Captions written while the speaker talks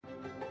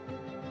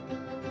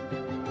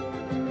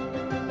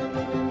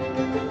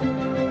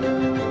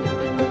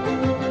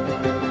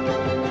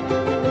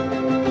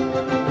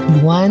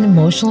Luan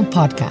Emotional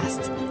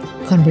Podcast,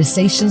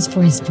 conversations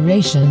for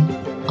inspiration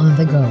on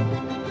the go.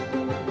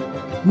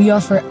 We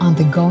offer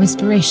on-the-go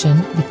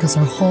inspiration because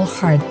our whole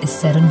heart is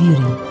set on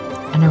beauty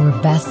and our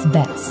best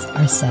bets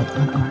are set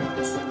on art.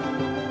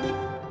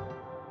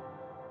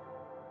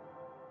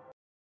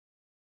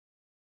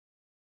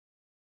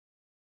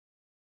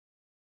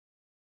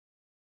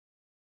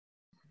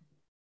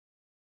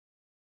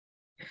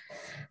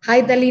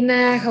 Hi,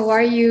 Talina. How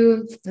are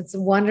you? It's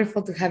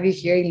wonderful to have you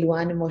here in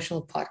Luan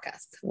Emotional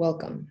Podcast.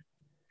 Welcome.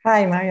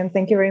 Hi, Marion.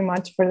 Thank you very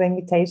much for the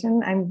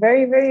invitation. I'm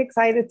very, very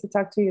excited to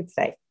talk to you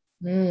today.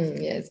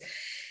 Yes.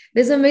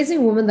 This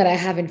amazing woman that I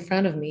have in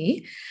front of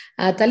me,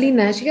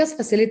 Talina, she has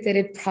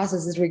facilitated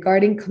processes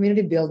regarding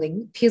community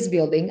building, peace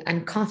building,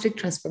 and conflict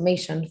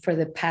transformation for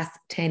the past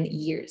 10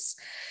 years.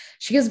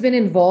 She has been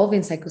involved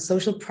in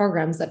psychosocial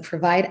programs that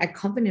provide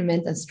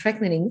accompaniment and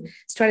strengthening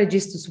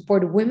strategies to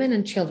support women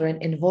and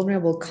children in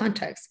vulnerable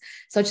contexts,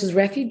 such as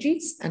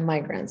refugees and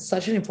migrants,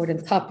 such an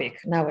important topic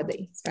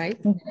nowadays,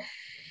 right? Mm-hmm.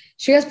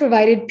 She has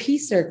provided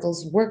peace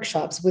circles,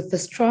 workshops with a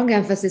strong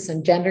emphasis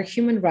on gender,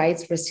 human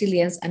rights,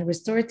 resilience, and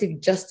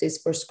restorative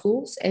justice for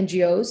schools,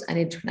 NGOs, and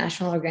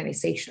international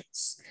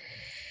organizations.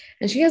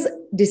 And she has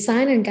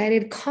designed and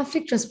guided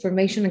conflict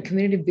transformation and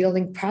community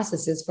building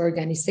processes for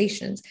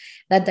organizations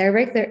that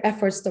direct their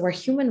efforts toward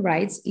human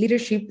rights,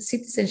 leadership,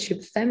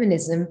 citizenship,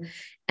 feminism,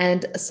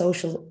 and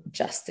social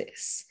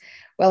justice.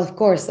 Well, of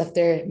course,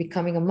 after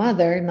becoming a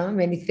mother, not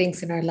many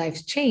things in our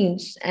lives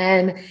changed.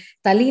 And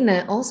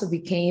Talina also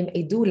became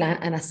a doula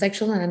and a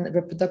sexual and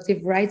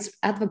reproductive rights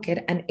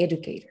advocate and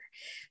educator.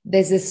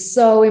 This is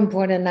so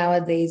important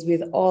nowadays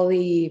with all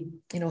the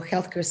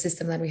healthcare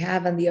system that we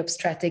have and the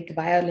obstetric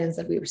violence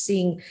that we are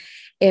seeing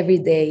every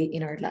day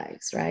in our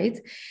lives, right?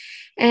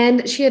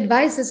 And she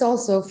advises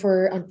also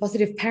on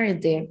positive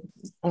parenting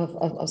of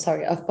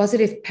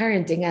positive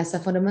parenting as a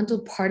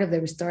fundamental part of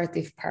the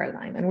restorative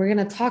paradigm. And we're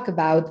going to talk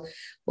about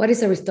what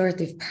is a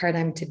restorative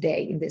paradigm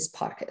today in this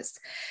podcast.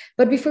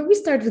 But before we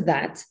start with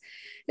that,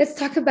 let's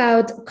talk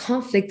about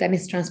conflict and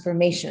its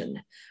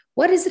transformation.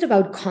 What is it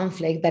about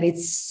conflict that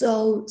it's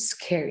so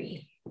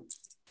scary?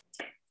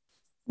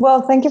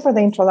 Well, thank you for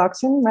the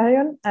introduction,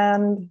 Marion.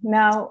 And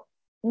now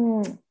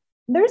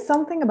there's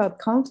something about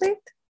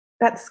conflict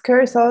that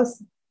scares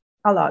us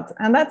a lot.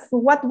 And that's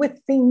what we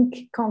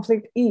think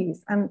conflict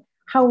is and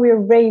how we're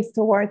raised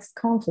towards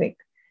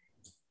conflict.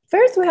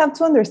 First, we have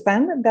to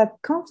understand that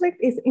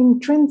conflict is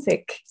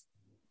intrinsic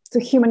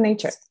to human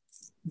nature.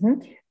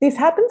 Mm-hmm. This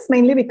happens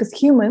mainly because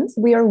humans,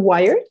 we are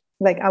wired,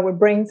 like our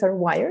brains are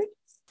wired,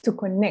 to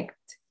connect,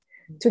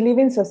 to live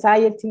in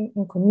society,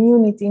 in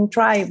community, in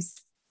tribes.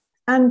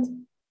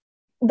 And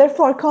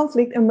therefore,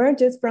 conflict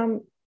emerges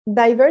from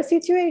diverse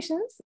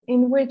situations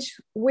in which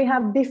we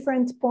have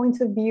different points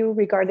of view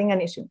regarding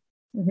an issue.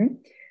 Mm-hmm.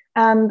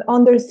 And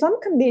under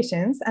some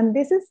conditions, and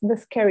this is the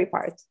scary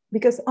part,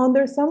 because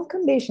under some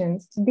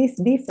conditions, these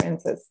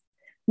differences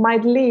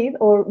might lead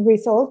or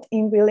result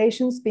in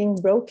relations being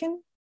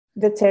broken,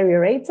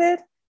 deteriorated,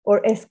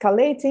 or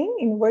escalating,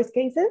 in worst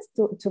cases,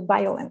 to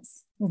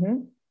violence.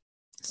 Mm-hmm.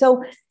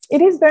 So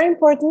it is very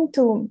important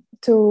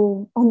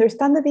to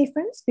understand the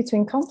difference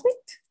between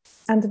conflict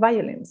and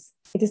violence.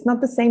 It is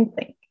not the same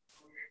thing.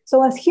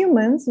 So as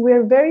humans, we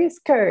are very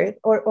scared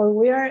or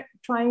we are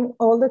trying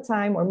all the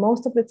time or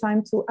most of the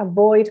time to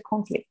avoid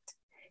conflict.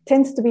 It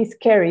tends to be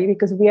scary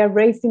because we are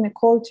raised in a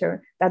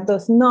culture that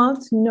does not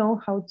know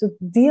how to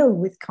deal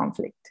with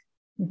conflict.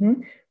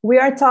 Mm-hmm. We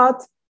are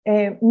taught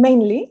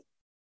mainly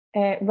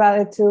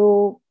rather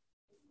to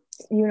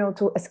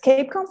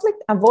escape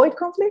conflict, avoid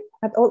conflict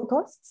at all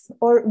costs,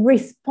 or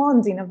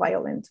respond in a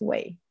violent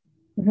way.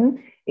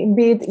 Mm-hmm.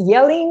 Be it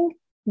yelling,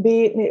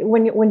 be it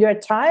when you're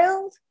a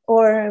child,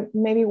 or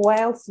maybe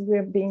whilst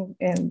we're being,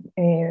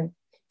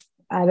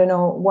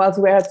 whilst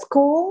we're at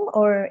school,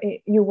 or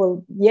you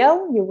will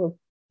yell, you will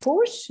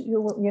push,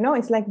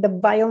 it's like the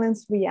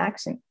violence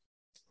reaction.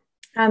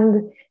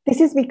 And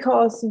this is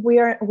because we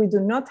do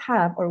not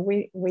have, or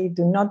we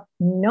do not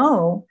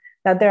know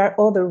that there are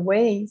other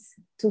ways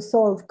to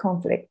solve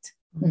conflict,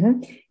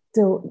 mm-hmm.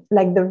 to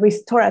like the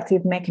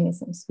restorative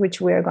mechanisms, which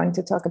we are going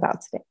to talk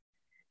about today.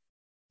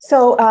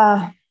 So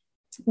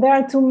there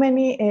are two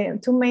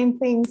main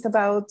things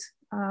about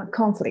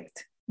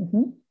conflict.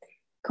 Mm-hmm.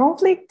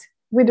 Conflict,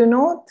 we do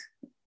not,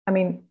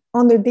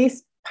 under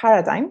this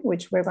paradigm,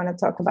 which we're going to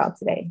talk about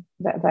today,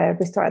 the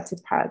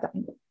restorative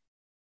paradigm,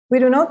 we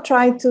do not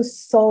try to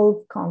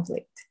solve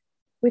conflict.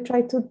 We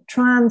try to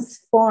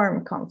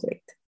transform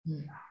conflict.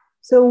 Mm.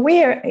 So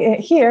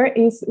here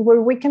is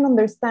where we can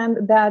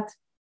understand that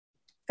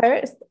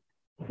first,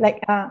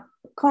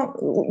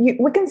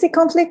 we can see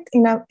conflict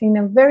in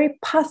a very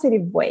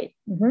positive way.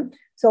 Mm-hmm.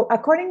 So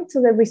according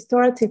to the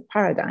restorative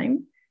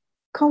paradigm,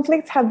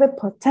 conflicts have the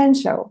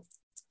potential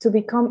to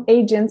become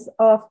agents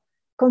of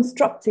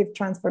constructive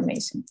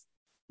transformation.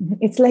 Mm-hmm.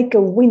 It's like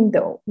a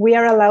window. We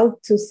are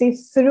allowed to see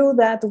through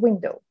that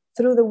window,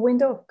 through the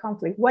window of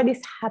conflict, what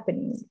is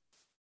happening.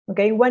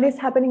 Okay, what is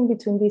happening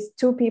between these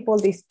two people,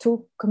 these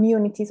two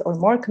communities or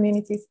more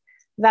communities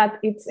that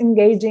it's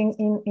engaging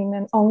in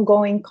an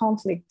ongoing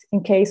conflict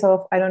in case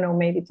of, I don't know,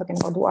 maybe talking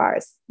about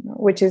wars,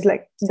 which is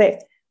like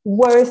the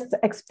worst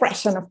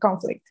expression of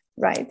conflict,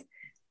 right?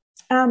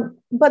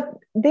 But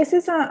this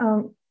is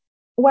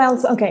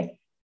okay.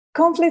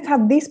 Conflicts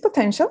have this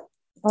potential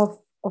of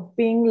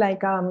being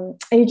like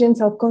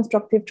agents of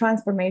constructive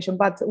transformation,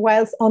 but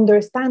whilst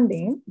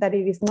understanding that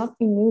it is not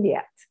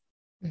immediate.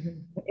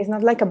 It's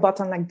not like a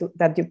button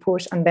that you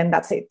push and then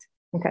that's it.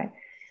 Okay.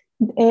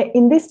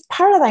 In this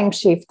paradigm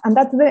shift, and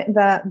that's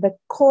the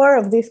core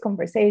of this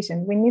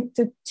conversation, we need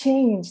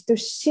to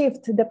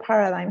shift the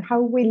paradigm,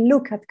 how we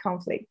look at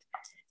conflict.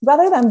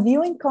 Rather than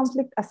viewing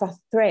conflict as a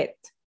threat,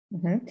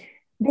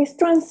 this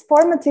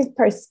transformative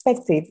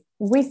perspective,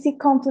 we see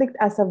conflict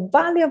as a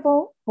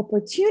valuable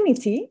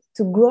opportunity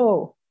to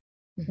grow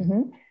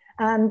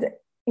and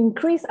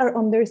increase our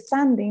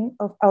understanding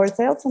of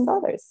ourselves and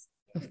others.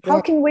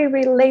 How can we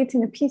relate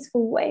in a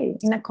peaceful way,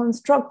 in a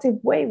constructive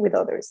way with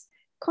others?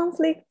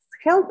 Conflicts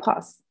help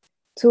us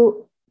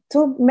to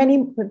two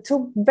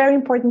very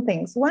important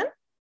things. One,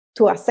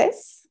 to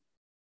assess,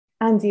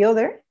 and the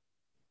other,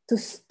 to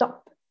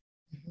stop.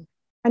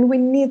 And we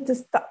need to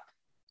stop.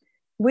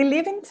 We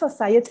live in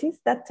societies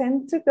that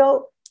tend to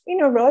go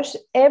in a rush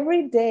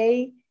every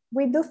day.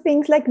 We do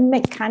things like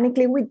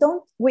mechanically.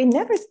 We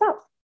never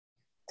stop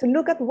to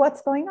look at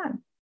what's going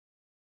on.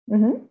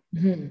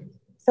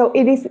 So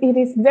it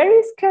is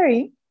very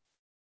scary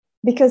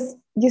because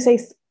you say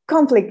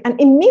conflict and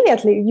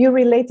immediately you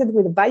relate it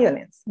with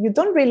violence. You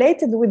don't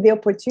relate it with the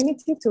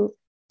opportunity to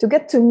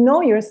get to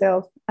know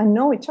yourself and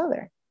know each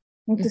other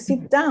and to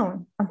sit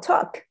down and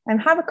talk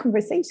and have a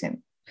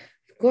conversation.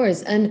 Of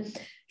course. And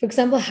for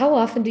example, how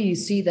often do you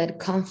see that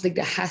conflict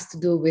that has to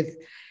do with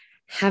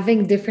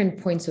having different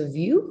points of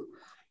view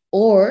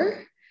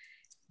or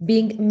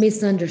being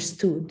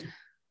misunderstood?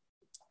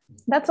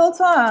 That's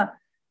also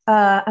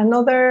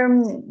another,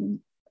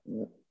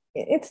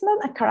 it's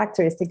not a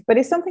characteristic, but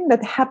it's something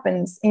that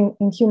happens in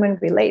human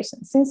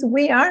relations. Since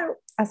we are,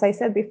 as I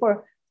said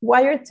before,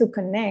 wired to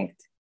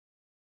connect,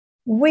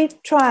 we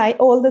try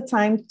all the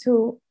time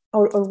to,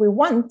 or we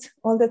want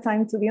all the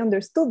time to be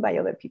understood by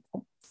other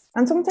people.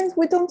 And sometimes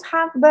we don't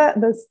have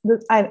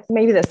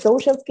maybe the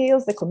social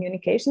skills, the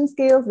communication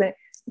skills,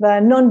 the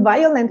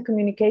non-violent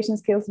communication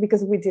skills,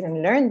 because we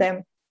didn't learn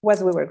them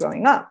as we were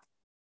growing up.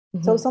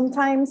 So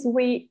sometimes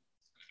we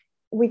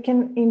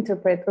can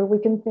interpret or we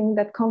can think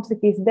that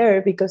conflict is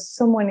there because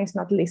someone is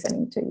not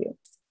listening to you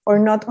or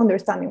not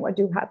understanding what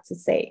you have to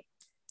say.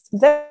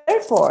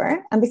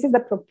 Therefore, and this is the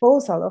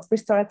proposal of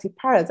restorative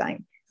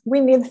paradigm,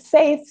 we need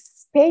safe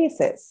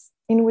spaces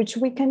in which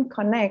we can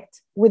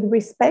connect with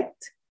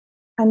respect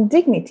and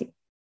dignity.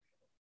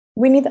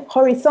 We need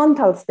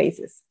horizontal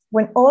spaces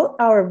when all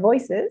our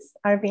voices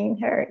are being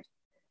heard.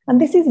 And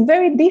this is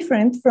very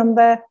different from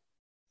the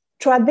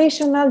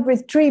traditional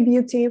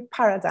retributive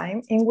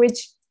paradigm in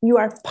which you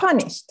are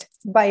punished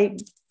by,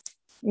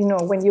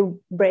 when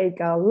you break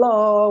a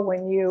law,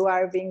 when you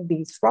are being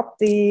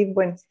disruptive,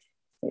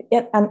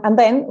 and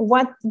then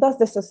what does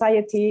the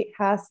society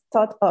has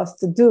taught us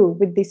to do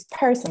with this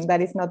person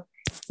that is not,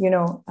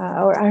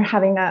 or are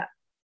having a,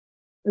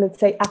 let's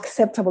say,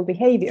 acceptable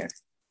behavior?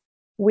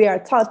 We are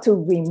taught to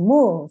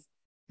remove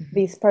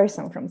this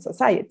person from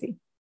society.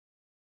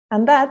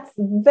 And that's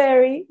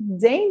very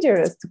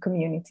dangerous to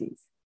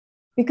communities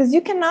because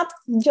you cannot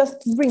just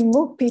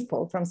remove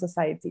people from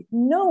society.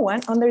 No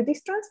one under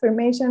this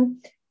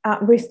transformation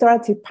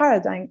restorative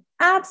paradigm,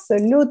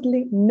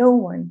 absolutely no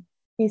one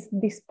is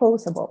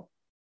disposable.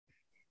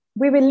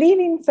 We believe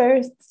in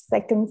first,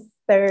 second,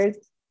 third,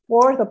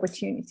 fourth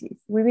opportunities.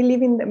 We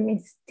believe in the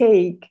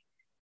mistake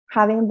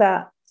having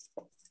the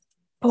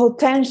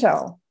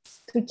potential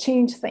to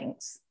change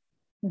things.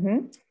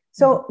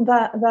 So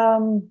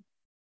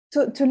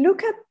to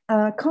look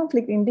at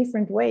conflict in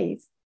different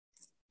ways,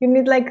 you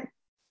need like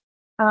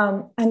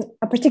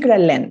a particular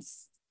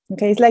lens.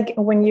 Okay, it's like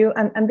when you,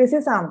 and this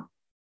is a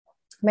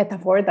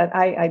metaphor that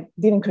I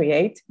didn't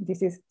create.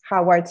 This is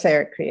Howard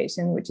Scher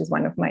creation, which is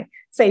one of my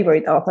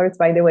favorite authors,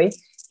 by the way.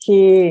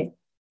 He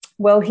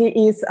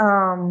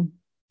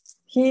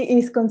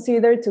is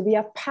considered to be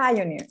a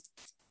pioneer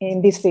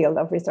in this field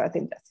of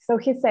restorative justice. So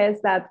he says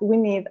that we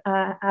need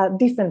a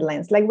different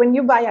lens. Like when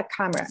you buy a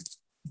camera,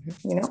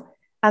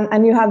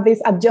 and you have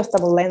these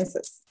adjustable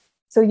lenses.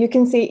 So you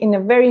can see in a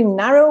very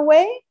narrow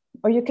way,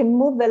 or you can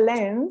move the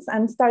lens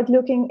and start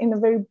looking in a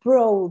very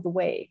broad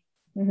way.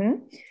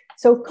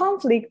 So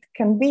conflict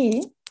can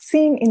be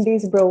seen in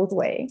this broad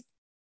way,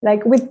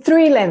 like with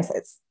three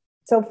lenses.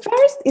 So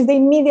first is the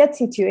immediate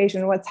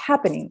situation, what's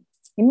happening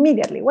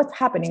immediately, what's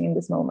happening in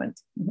this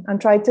moment, and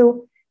try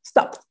to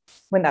stop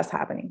when that's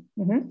happening.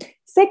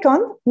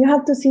 Second, you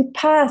have to see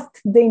past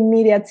the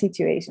immediate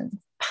situation,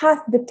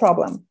 past the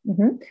problem.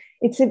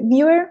 It's a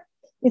viewer,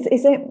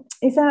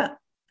 it's a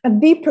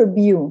deeper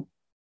view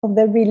of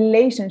the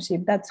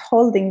relationship that's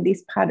holding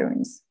these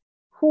patterns.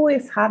 Who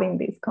is having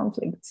these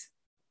conflicts?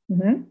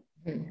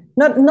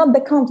 Not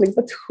the conflict,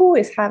 but who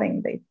is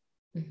having this?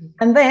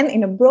 And then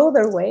in a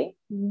broader way,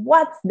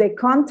 what's the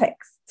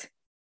context?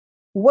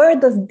 where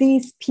does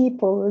these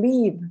people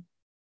live?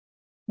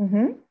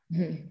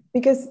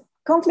 Because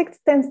conflict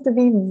tends to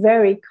be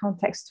very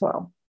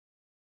contextual,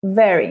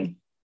 very.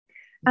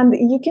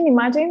 And you can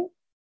imagine,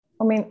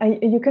 I mean,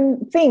 you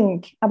can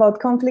think about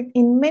conflict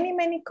in many,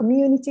 many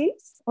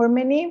communities or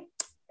many,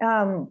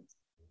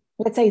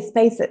 let's say,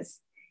 spaces.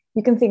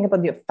 You can think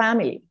about your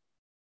family.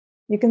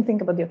 You can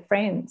think about your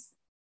friends.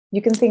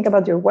 You can think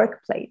about your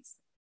workplace.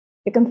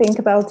 You can think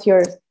about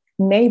your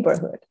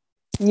neighborhood,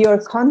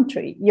 your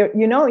country.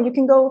 You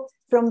can go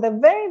from the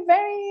very,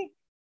 very,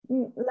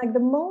 like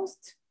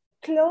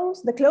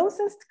the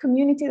closest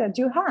community that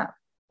you have,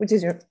 which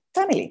is your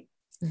family.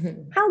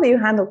 How do you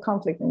handle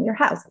conflict in your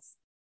houses?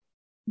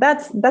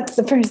 That's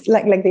the first,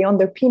 like the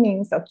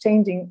underpinnings of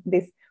changing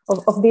this,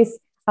 of this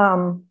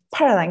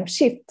paradigm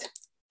shift.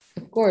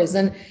 Of course.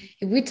 And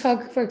if we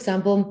talk, for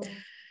example,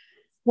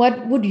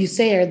 what would you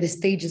say are the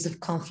stages of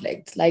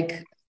conflict?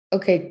 Like,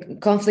 okay,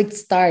 conflict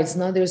starts,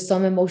 now there's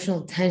some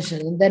emotional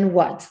tension, and then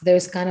what?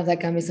 There's kind of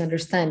like a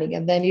misunderstanding.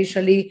 And then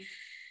usually,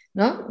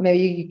 no,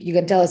 maybe you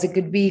can tell us, it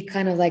could be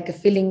kind of like a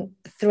feeling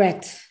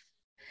threat.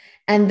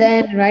 And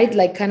then, right,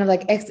 like kind of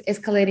like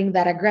escalating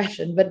that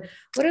aggression. But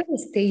what are the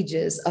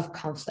stages of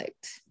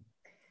conflict?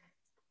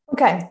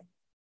 Okay.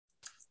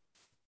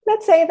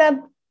 Let's say that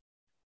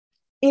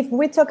if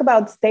we talk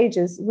about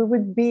stages, we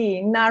would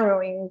be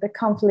narrowing the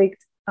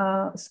conflict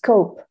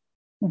scope,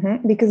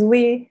 because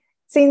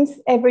since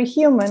every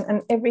human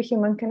and every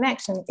human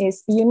connection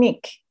is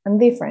unique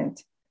and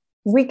different,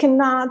 we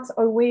cannot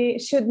or we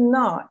should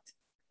not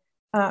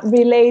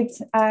relate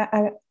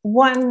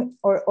one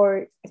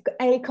or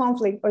a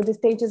conflict or the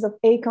stages of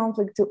a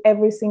conflict to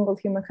every single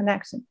human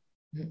connection,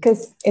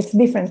 because it's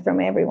different from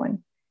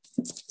everyone.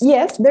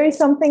 Yes, there is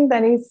something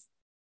that is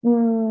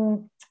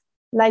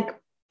like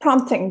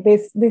prompting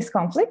this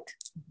conflict,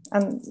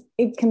 and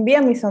it can be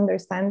a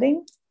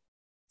misunderstanding.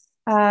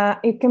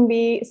 It can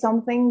be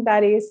something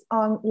that is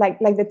on like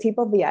the tip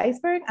of the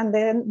iceberg, and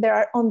then there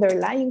are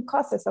underlying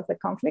causes of the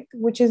conflict,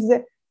 which is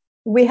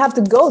we have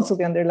to go to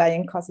the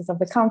underlying causes of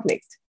the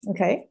conflict,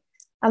 okay?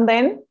 And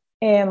then,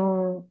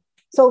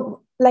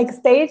 so like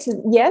stage,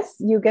 yes,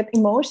 you get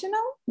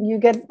emotional, you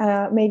get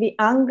maybe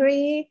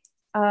angry,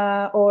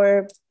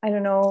 or I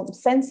don't know,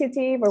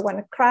 sensitive, or want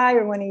to cry,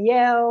 or want to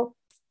yell,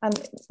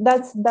 and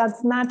that's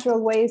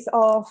natural ways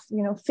of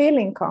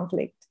feeling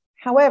conflict.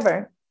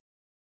 However,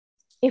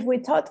 if we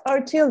taught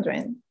our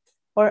children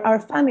or our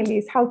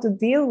families how to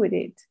deal with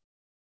it,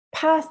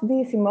 past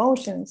these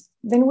emotions,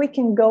 then we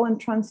can go and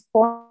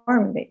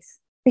transform this.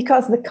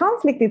 Because the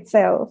conflict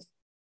itself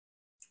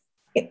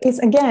is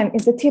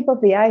the tip of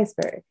the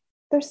iceberg.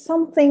 There's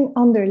something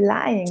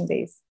underlying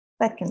this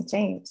that can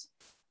change.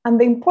 And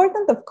the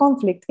importance of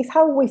conflict is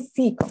how we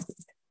see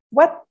conflict.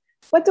 What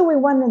do we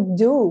want to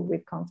do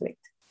with conflict?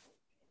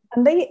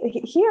 And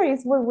here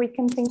is where we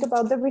can think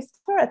about the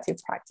restorative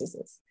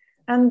practices.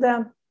 And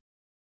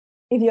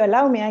if you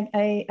allow me,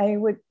 I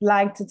would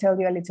like to tell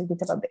you a little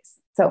bit about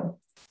this. So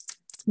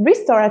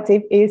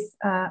restorative is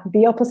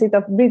the opposite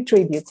of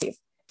retributive.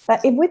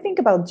 But if we think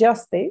about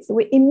justice,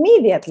 we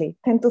immediately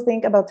tend to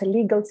think about a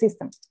legal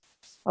system,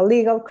 a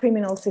legal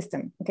criminal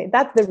system. Okay,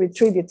 that's the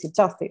retributive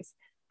justice.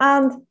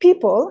 And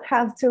people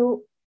have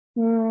to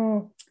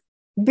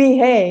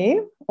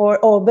behave or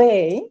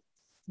obey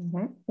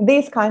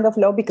this kind of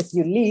law because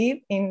you live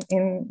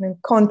in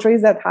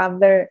countries that have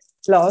their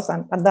laws,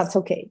 and that's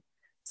okay.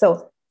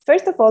 So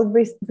first of all,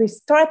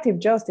 restorative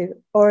justice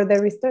or the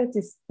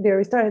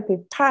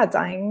restorative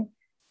paradigm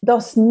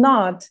does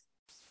not,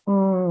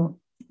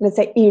 let's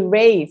say,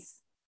 erase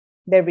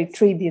the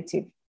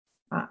retributive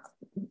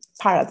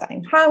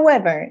paradigm.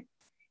 However,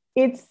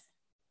 the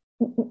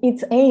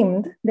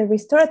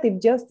restorative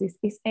justice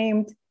is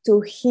aimed to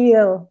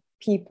heal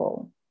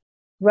people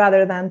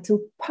rather than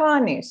to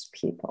punish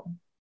people.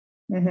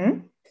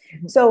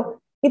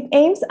 So it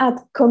aims at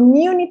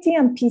community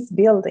and peace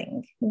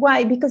building.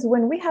 Why? Because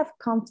when we have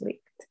conflict,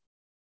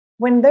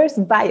 when there's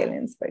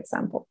violence, for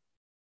example,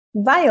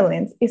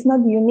 violence is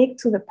not unique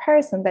to the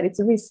person that is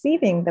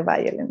receiving the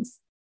violence.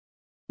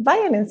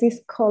 Violence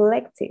is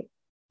collective.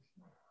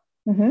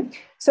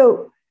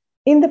 So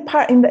in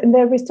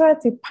the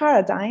restorative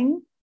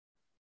paradigm,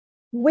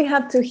 we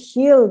have to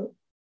heal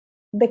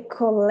the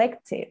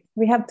collective.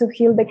 We have to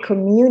heal the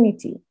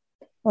community,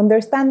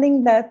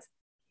 understanding that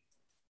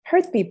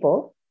hurt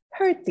people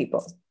hurt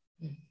people.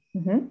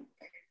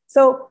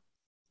 So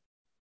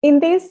in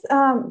this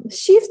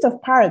shift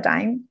of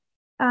paradigm,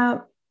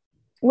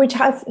 which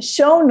has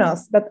shown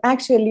us that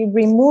actually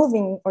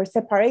removing or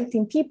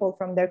separating people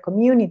from their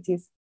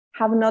communities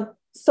have not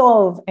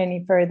solved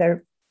any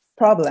further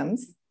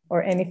problems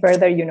or any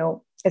further,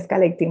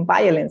 escalating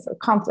violence or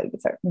conflict.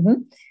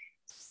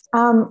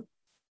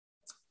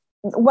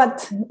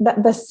 What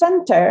the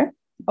center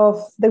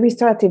of the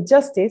restorative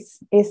justice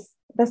is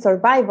the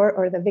survivor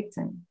or the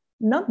victim,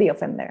 not the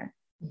offender.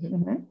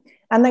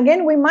 And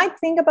again, we might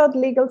think about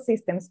legal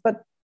systems,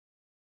 but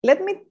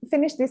let me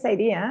finish this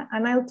idea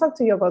and I'll talk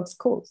to you about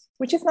schools,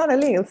 which is not a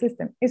legal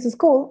system. It's a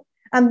school,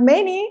 and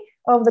many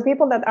of the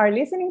people that are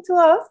listening to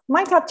us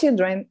might have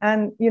children,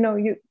 and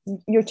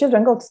your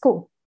children go to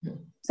school.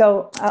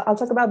 So I'll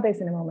talk about this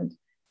in a moment.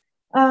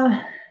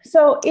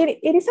 So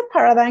it is a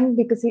paradigm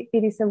because it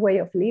is a way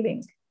of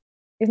living.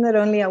 It's not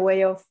only a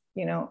way of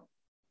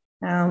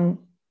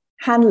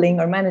handling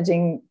or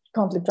managing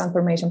conflict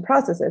transformation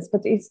processes,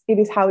 but it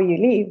is how you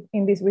live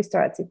in this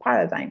restorative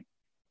paradigm.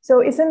 So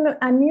it's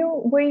a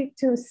new way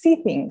to see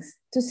things,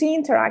 to see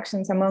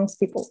interactions amongst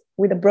people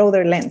with a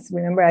broader lens.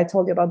 Remember, I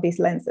told you about these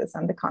lenses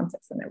and the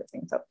context and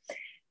everything. So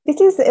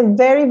this is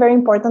very, very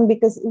important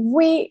because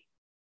we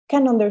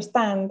can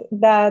understand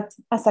that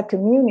as a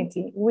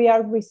community, we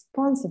are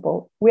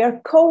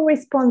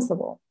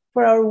co-responsible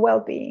for our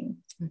well-being.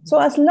 Mm-hmm. So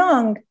as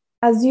long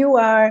as you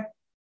are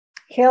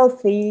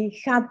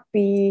healthy,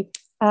 happy,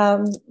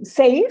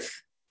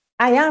 safe,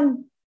 I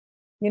am,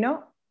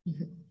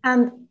 mm-hmm.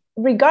 and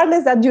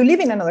regardless that you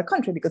live in another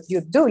country, because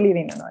you do live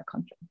in another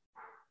country.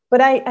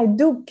 But I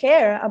do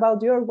care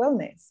about your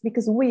wellness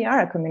because we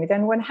are a community.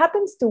 And what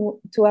happens to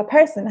a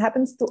person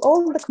happens to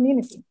all the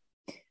community.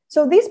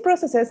 So these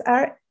processes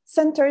are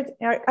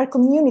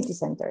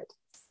community-centered.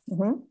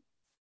 Mm-hmm.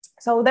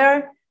 So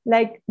they're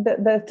like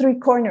the three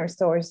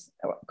cornerstones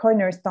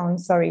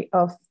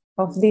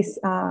of this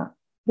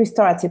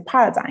restorative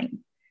paradigm.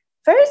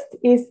 First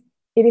is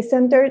it is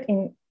centered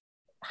in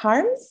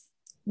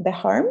the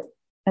harm,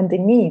 and the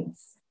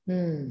needs.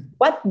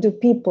 What do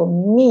people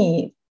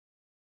need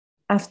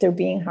after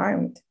being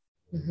harmed?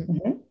 Mm-hmm.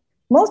 Mm-hmm.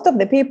 Most of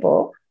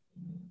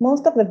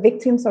the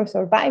victims or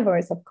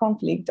survivors of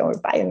conflict or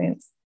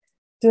violence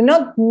do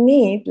not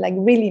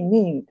really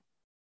need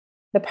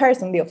the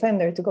person, the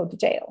offender, to go to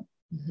jail.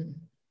 Mm-hmm.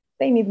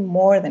 They need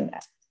more than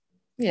that.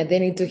 Yeah, they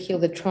need to heal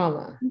the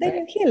trauma. They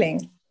need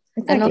healing.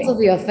 Exactly. And also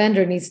the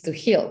offender needs to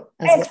heal.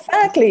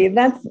 Exactly. Well.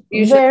 That's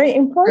very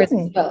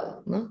important.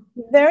 Well, no?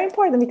 Very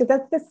important because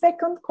that's the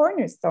second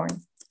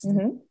cornerstone.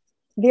 Mm-hmm.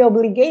 The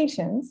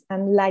obligations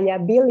and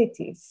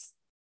liabilities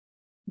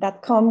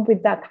that come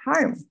with that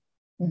harm.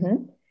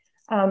 Mm-hmm.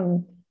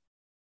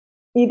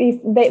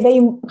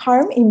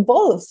 Harm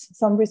involves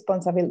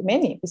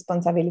many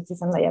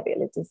responsibilities and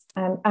liabilities.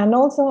 And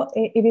also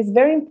it is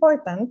very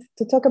important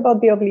to talk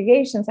about the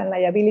obligations and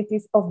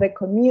liabilities of the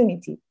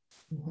community,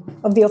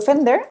 of the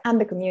offender and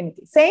the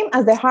community, same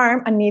as the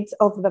harm and needs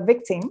of the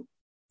victim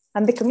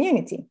and the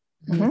community.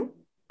 Mm-hmm.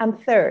 And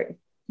third,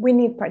 we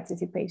need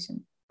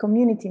participation.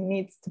 Community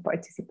needs to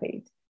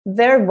participate.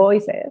 Their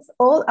voices,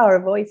 all our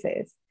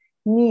voices,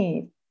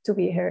 need to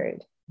be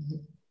heard.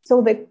 Mm-hmm.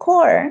 So the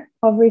core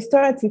of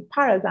restorative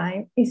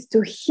paradigm is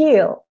to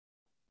heal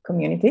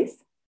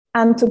communities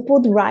and to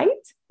put right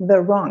the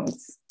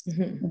wrongs.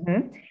 Mm-hmm.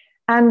 Mm-hmm.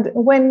 And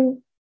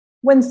when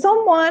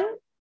someone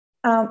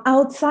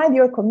outside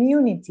your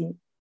community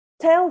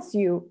tells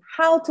you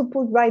how to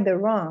put right the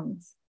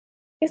wrongs,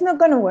 it's not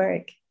going to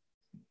work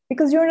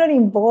because you're not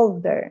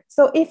involved there.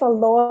 So if a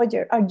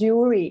lawyer, a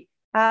jury,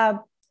 an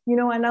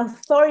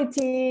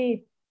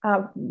authority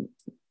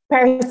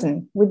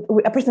person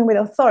with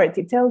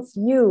authority tells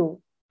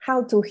you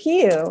how to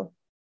heal,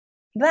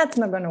 that's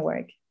not going to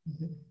work.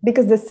 Mm-hmm.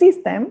 Because the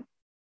system,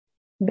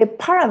 the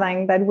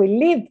paradigm that we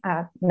live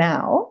at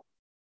now,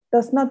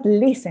 does not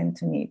listen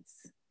to needs.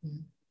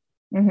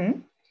 Mm-hmm. Mm-hmm.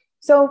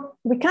 So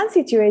we can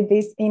situate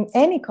this in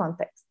any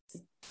context.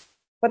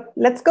 But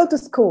let's go to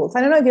schools.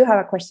 I don't know if you have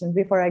a question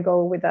before I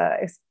go with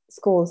a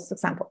school's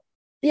example.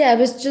 Yeah, I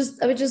was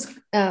just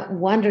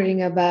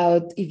wondering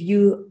about if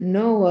you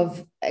know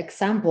of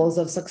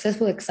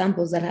successful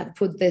examples that have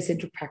put this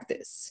into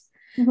practice.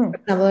 Mm-hmm. For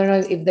example, I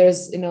don't know if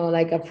there's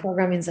like a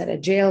program inside a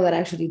jail that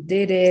actually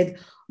did it,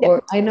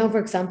 or I know, for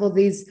example,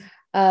 this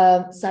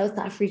South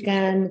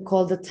African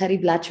called Teddy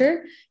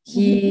Blatcher.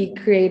 He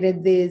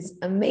created this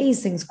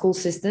amazing school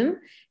system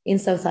in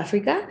South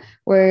Africa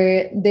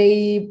where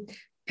they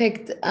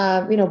picked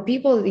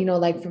people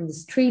like from the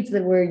streets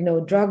that were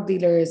drug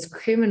dealers,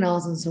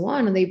 criminals, and so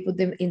on, and they put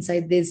them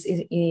inside this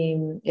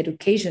in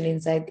education.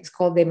 Inside, it's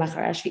called the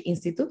Maharashi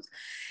Institute,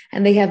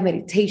 and they have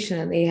meditation,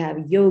 and they have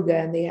yoga,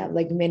 and they have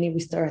like many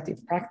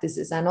restorative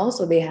practices, and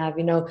also they have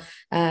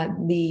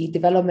the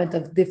development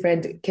of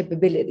different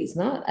capabilities,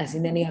 not as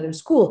in any other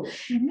school.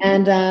 Mm-hmm.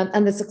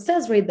 And the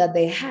success rate that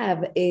they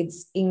have,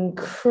 it's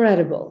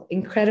incredible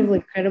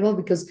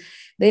because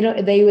they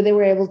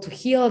were able to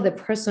heal the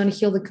person,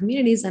 heal the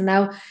communities. And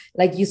now,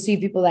 like, you see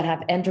people that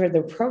have entered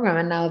their program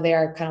and now they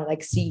are kind of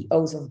like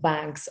CEOs of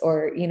banks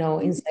or,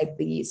 inside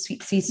the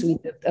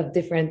C-suite of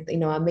different,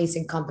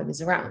 amazing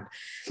companies around.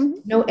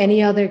 Mm-hmm.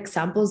 Any other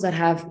examples that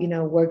have,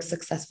 worked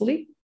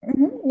successfully?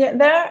 Mm-hmm.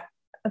 Yeah,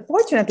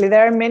 fortunately,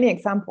 there are many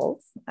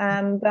examples.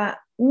 And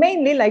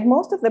mainly, like,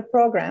 most of the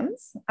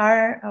programs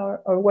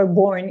were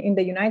born in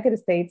the United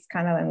States,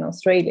 Canada, and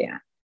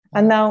Australia.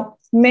 And now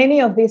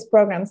many of these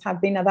programs have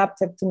been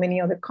adapted to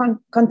many other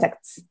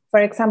contexts. For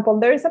example,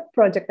 there is a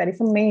project that is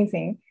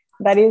amazing.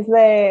 That is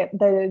the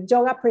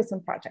Yoga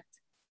Prison Project.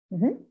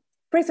 Mm-hmm.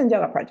 Prison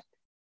Yoga Project.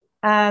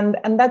 And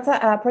that's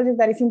a project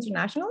that is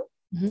international.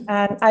 Mm-hmm.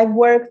 And I've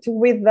worked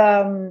with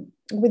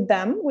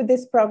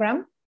this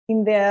program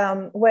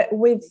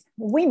with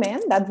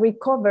women that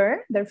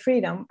recover their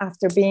freedom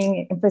after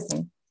being in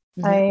prison,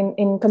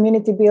 in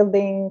community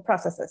building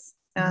processes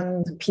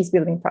and peace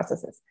building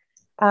processes.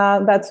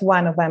 That's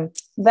one of them.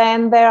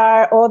 Then there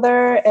are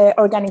other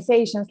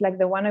organizations like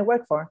the one I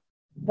work for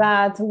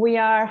that we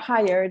are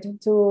hired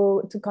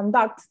to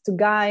conduct, to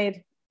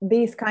guide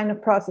these kind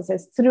of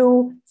processes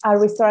through a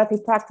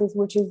restorative practice,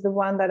 which is the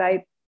one that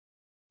I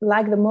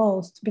like the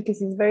most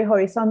because it's very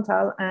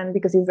horizontal and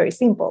because it's very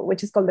simple,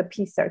 which is called the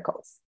peace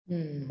circles.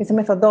 It's a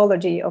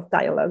methodology of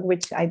dialogue,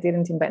 which I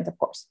didn't invent, of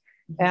course.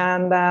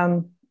 And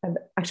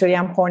actually,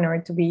 I'm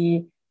honored to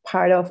be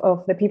part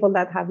of the people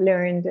that have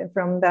learned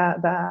from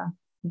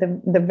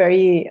the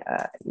very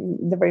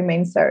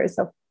main source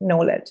of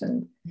knowledge,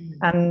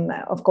 and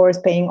of course,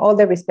 paying all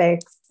the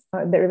respects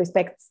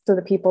to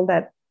the people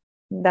that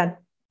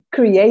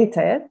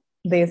created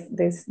this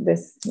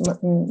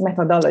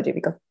methodology,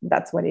 because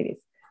that's what it is.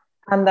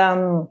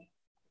 And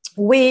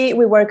we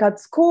work at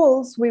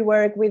schools, we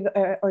work with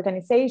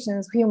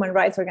organizations, human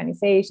rights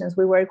organizations,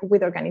 we work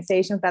with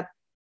organizations that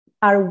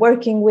are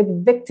working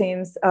with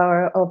victims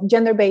of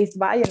gender-based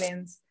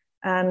violence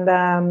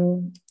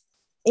and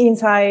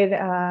inside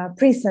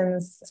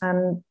prisons,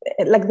 and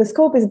like the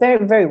scope is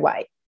very, very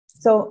wide.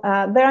 So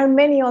there are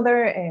many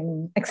other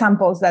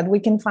examples that we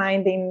can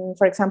find in,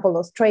 for example,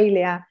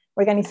 Australia,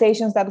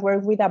 organizations that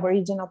work with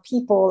Aboriginal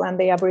people, and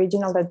the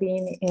Aboriginal that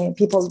being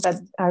people that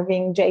are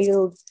being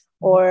jailed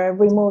or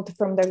removed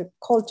from their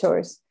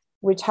cultures,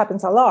 which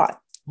happens a lot.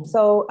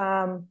 So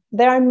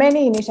there are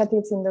many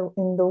initiatives in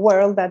the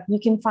world that you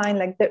can find,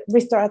 like the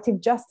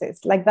restorative justice,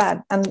 like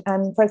that.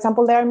 And for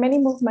example, there are many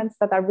movements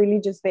that are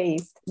religious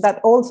based that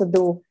also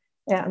do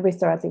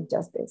restorative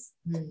justice.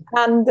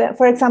 And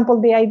for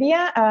example, the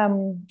idea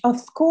of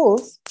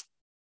schools,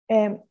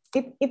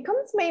 it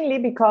comes mainly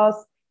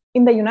because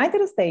in the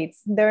United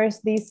States, there's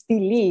this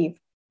belief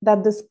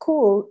that the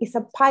school is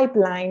a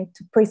pipeline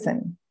to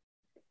prison,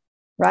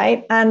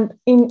 right? And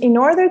in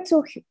order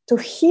to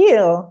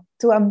heal,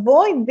 to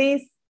avoid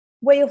this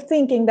way of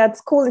thinking that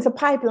school is a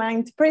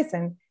pipeline to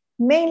prison,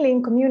 mainly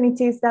in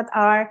communities that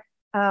are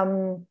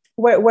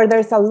where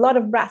there's a lot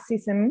of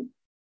racism,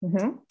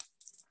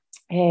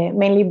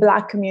 mainly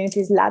Black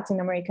communities,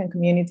 Latin American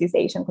communities,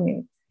 Asian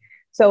communities.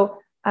 So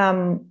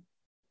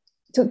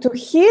to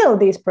heal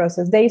this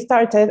process, they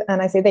started,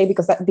 and I say they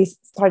because this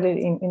started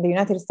in the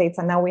United States,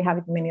 and now we have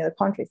it in many other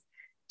countries,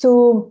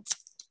 to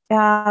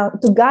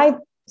guide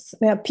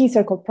peace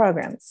circle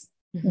programs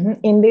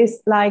in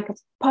this like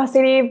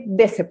positive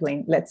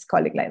discipline, let's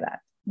call it like that.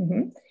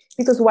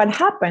 Because what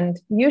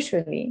happened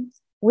usually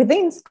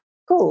within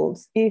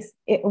schools is,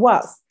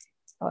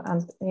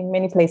 and in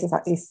many places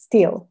is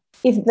still,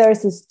 if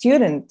there's a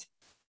student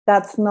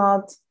that's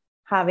not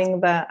having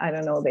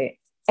the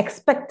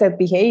expected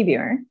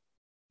behavior,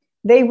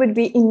 they would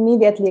be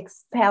immediately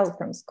expelled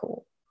from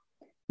school.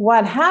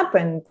 What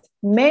happened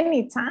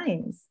many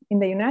times in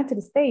the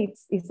United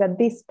States is that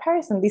this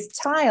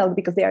child,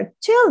 because they are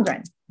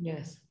children,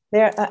 yes,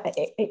 they're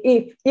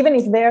even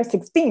if they are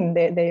 16,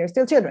 they are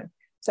still children.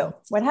 So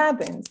what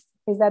happens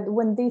is that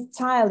when this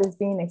child is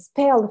being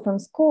expelled from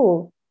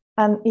school,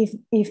 and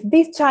if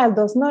this child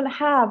does not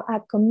have a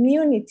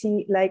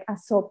community, like a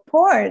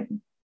support,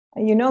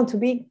 to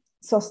be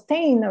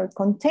sustained or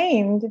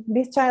contained,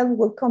 this child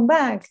will come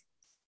back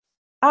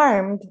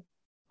armed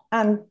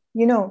and,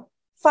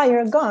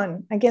 fire a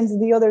gun against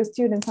the other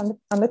students and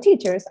the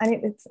teachers.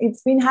 And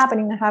it's been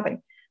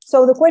happening.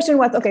 So the question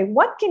was, okay,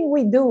 what can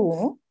we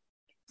do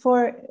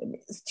for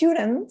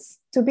students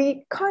to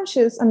be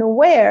conscious and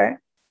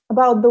aware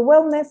about the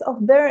wellness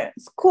of their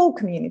school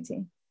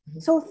community?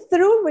 So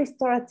through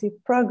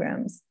restorative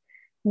programs,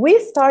 we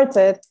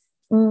started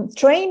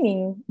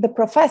training the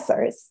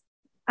professors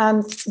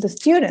and the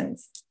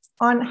students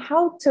on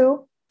how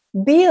to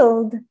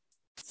build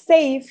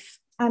safe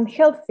and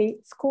healthy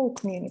school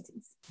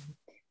communities.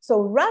 So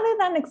rather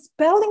than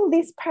expelling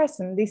this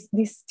person, this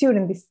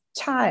student, this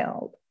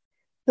child,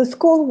 the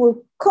school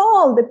will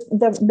call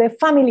the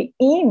family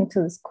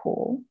into the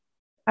school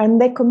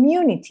and the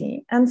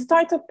community and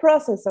start a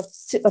process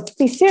of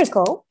peace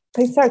circle,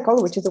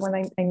 which is the one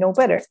I know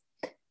better.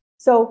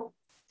 So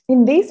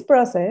in this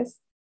process,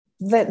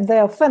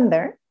 the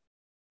offender,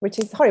 which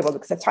is horrible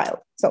because it's a child.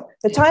 So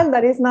the child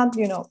that is not,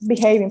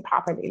 behaving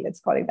properly,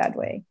 let's call it that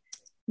way.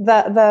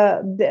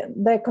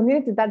 The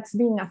community that's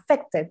being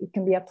affected, it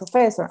can be a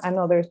professor,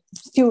 another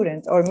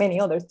student, or many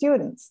other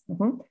students,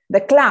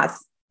 the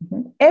class,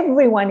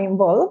 everyone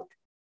involved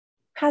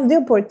has the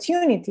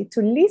opportunity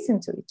to listen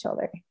to each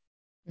other.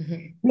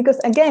 Because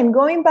again,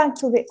 going back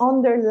to the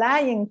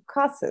underlying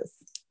causes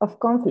of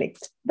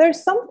conflict,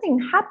 there's something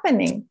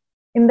happening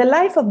in the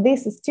life of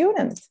this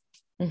student.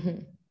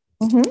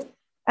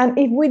 And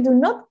if we do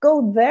not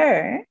go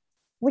there,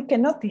 we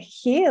cannot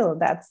heal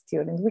that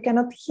student. We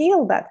cannot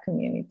heal that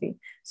community.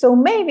 So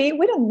maybe,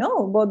 we don't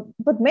know,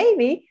 but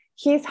maybe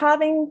he's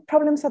having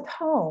problems at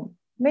home.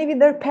 Maybe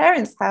their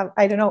parents have,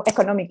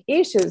 economic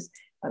issues,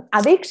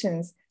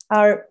 addictions,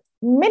 or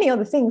many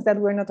other things that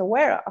we're not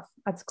aware of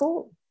at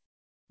school.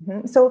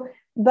 So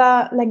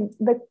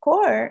the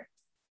core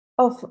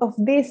of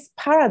this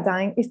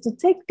paradigm is to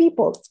take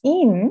people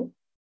in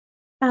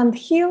and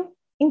heal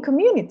in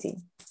community,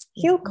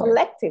 heal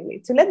collectively,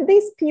 to let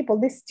these people,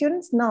 these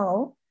students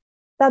know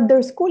that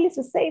their school is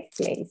a safe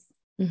place.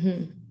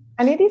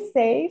 And it is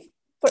safe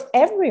for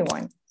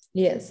everyone.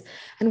 Yes.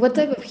 And what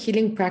type of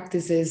healing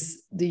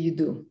practices do you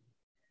do?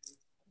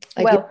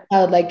 Like, Well, it's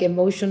about like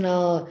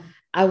emotional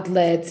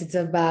outlets, it's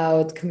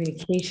about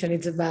communication,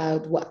 it's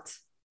about what?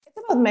 It's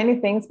about many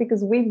things,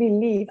 because I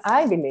believe,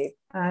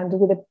 and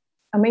with the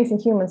amazing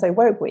humans I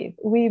work with,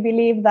 we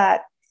believe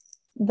that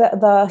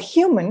the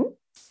human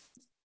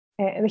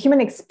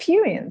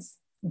experience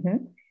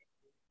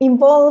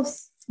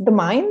involves the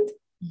mind,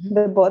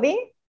 the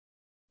body,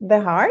 the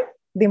heart,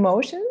 the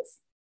emotions.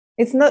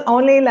 It's not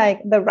only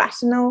like the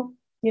rational,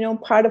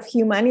 part of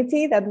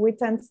humanity that we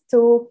tend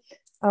to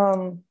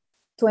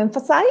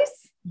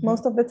emphasize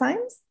most of the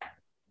times,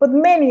 but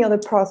many other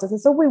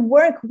processes. So we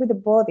work with the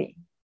body,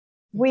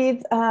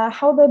 with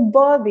how the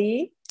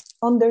body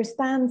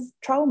understands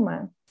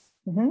trauma.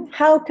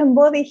 How can the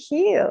body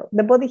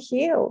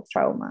heal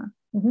trauma,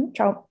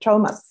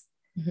 traumas,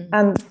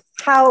 and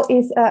how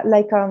is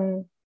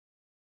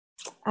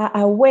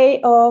a way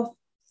of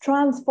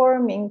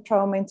transforming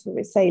trauma into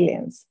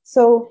resilience.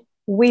 So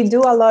we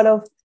do a lot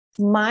of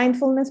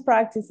mindfulness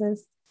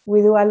practices,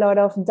 we do a lot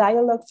of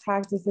dialogue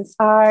practices,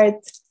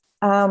 art,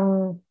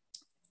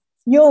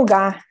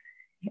 yoga,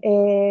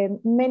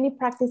 many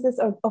practices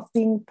of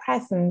being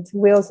present.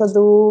 We also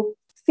do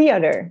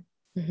theater.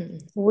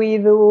 We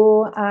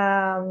do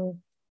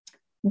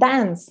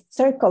dance,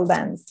 circle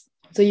dance.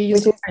 So you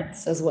use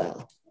arts as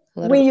well?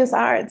 We use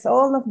arts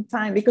all of the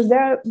time, because there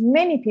are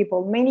many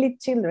people, mainly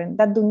children,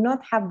 that do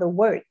not have the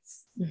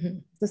words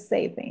to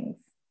say things.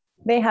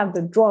 They have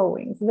the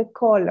drawings, the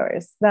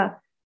colors, the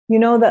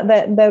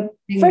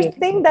first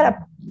thing that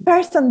a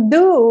person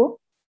do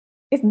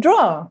is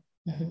draw.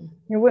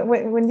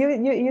 When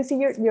you see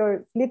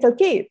your little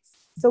kids,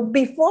 so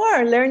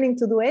before learning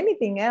to do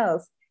anything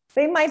else,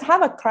 they might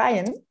have a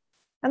crayon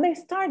and they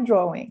start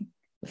drawing.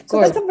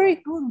 So that's a very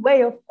good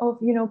way of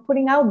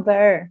putting out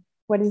there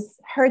what is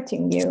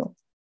hurting you.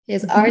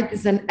 Yes, art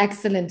is an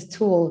excellent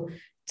tool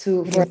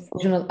for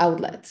emotional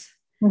outlets.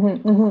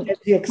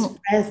 You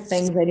express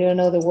things that you don't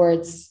know the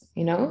words,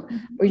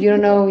 or you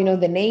don't know,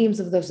 the names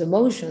of those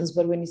emotions.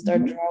 But when you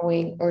start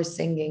drawing or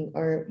singing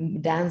or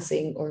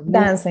dancing or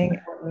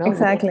moving,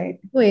 exactly,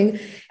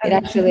 it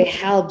actually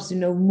helps,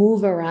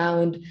 move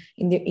around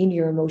in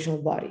your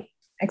emotional body.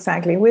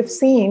 Exactly. We've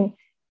seen,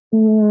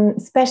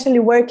 especially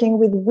working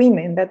with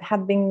women that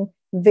have been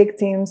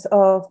victims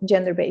of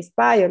gender-based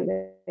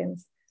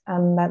violence,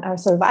 and that are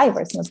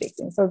survivors, not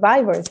victims,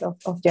 survivors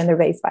of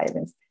gender-based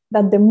violence,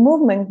 that the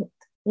movement,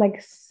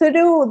 like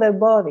through the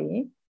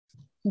body,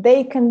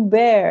 they can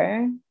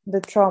bear the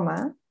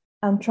trauma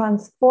and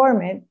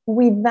transform it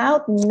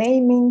without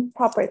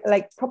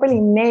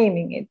properly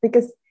naming it,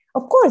 because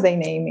of course they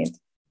name it.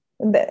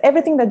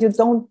 Everything that you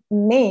don't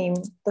name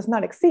does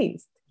not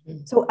exist.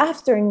 So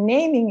after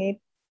naming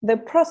it, the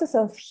process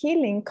of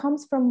healing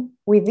comes from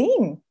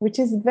within, which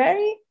is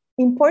very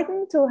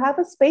important, to have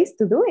a space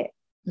to do it.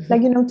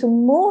 To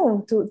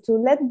move, to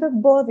let the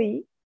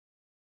body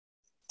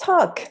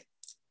talk.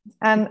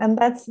 And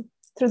that's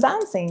through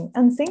dancing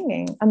and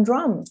singing and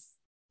drums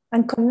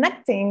and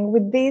connecting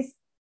with this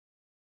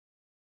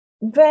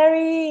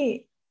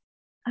very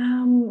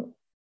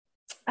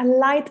a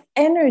light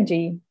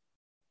energy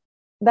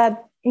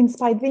that, in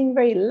spite of being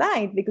very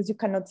light, because you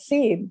cannot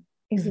see it,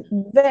 is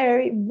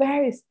very,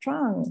 very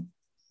strong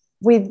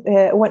with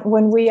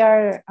when we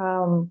are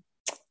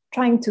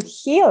trying to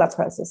heal a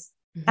process.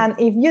 And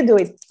if you do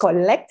it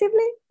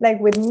collectively,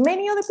 like with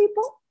many other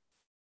people,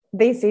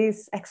 this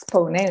is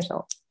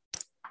exponential.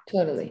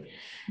 Totally.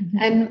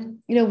 And,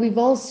 we've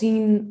all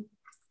seen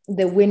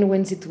the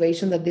win-win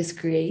situation that this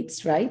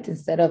creates, right?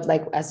 Instead of,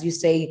 like, as you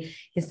say,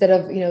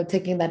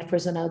 taking that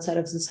person outside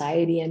of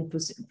society and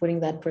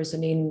putting that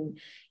person in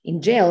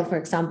jail, for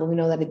example, we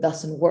know that it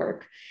doesn't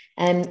work.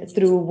 And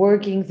through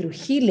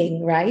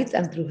healing, right?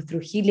 And through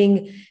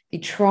healing the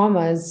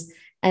traumas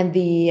and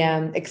the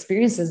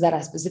experiences that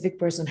a specific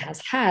person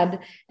has had,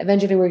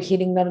 eventually we're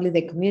healing not only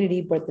the community,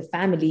 but the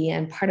family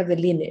and part of the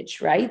lineage,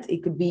 right?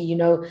 It could be,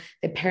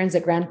 the parents, the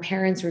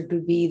grandparents, or it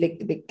could be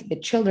the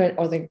children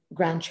or the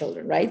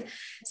grandchildren, right?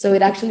 So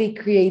it actually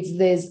creates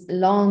this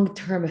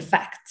long-term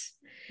effect.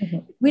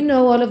 We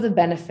know all of the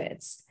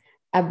benefits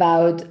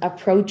about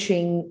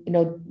approaching,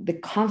 the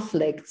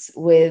conflicts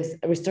with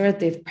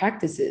restorative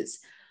practices.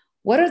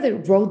 What are the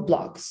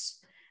roadblocks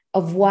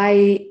of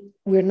why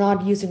we're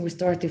not using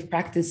restorative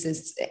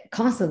practices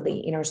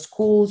constantly in our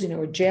schools, in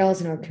our jails,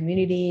 in our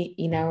community,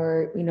 in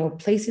our,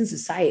 place in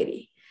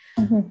society?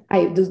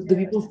 Do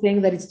people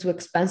think that it's too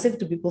expensive?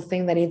 Do people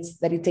think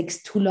that it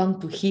takes too long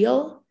to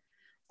heal?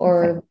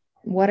 Or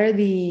what are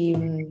the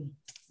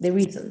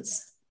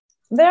reasons?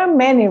 There are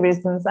many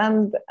reasons,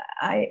 and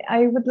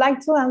I would like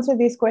to answer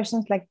these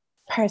questions like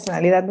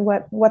personally, that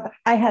what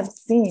I have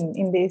seen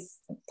in these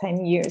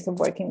 10 years of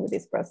working with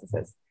these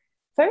processes.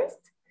 First,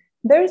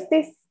 there's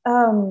this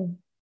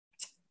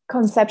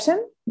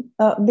conception,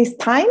 this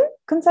time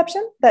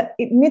conception that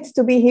it needs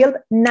to be healed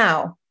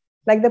now.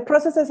 Like the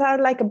processes are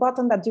like a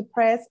button that you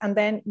press and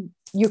then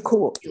you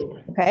cool.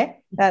 Okay,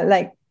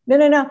 like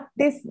no.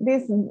 This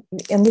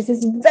and this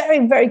is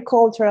very, very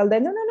cultural.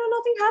 Then no,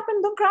 nothing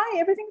happened. Don't cry.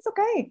 Everything's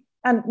okay.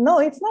 And no,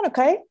 it's not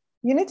okay.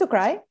 You need to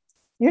cry.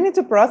 You need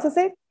to process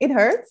it. It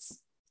hurts.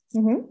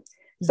 Mm-hmm.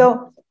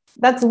 So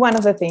that's one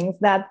of the things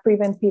that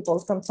prevent people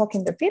from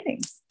talking their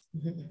feelings,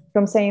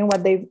 from saying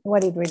what it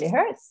really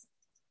hurts.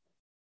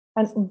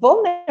 And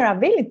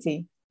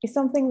vulnerability is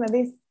something that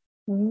is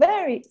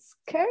very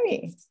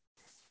scary.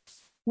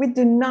 We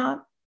do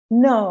not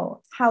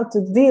know how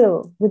to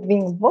deal with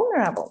being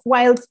vulnerable,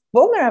 while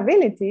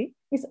vulnerability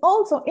is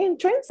also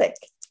intrinsic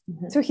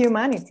to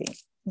humanity.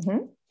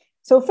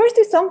 So first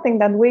is something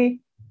that we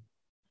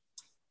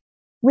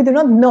do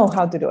not know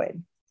how to do it.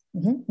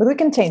 But we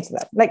can change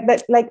that.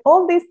 Like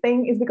all this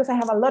thing is because I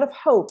have a lot of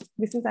hope.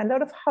 This is a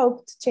lot of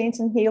hope to change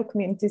and heal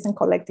communities and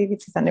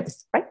collectivities and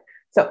everything, right?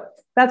 So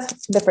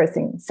that's the first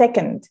thing.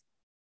 Second,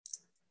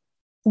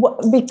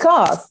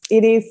 because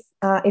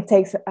it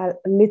takes a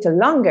little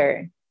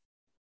longer,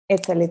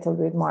 it's a little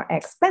bit more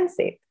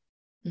expensive.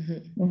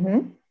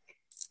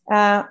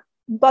 But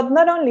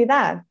not only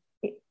that,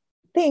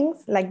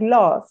 things like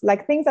laws,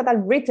 like things that are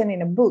written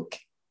in a book,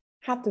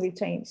 have to be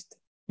changed.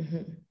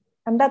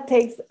 And that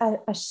takes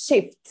a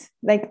shift,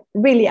 like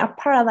really a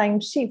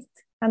paradigm shift.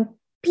 And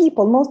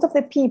people, most of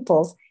the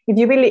people,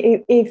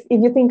 if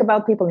you think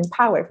about people in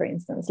power, for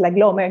instance, like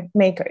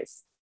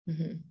lawmakers,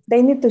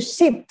 they need to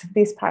shift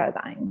this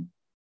paradigm.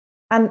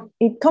 And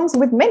it comes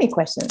with many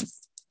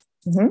questions.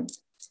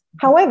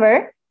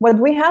 However, what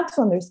we have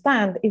to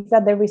understand is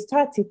that the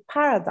restorative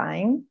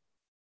paradigm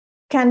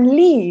can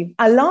live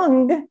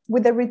along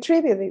with the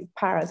retributive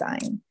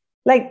paradigm.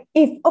 Like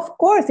if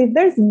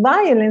there's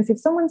violence, if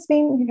someone's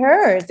being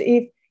hurt,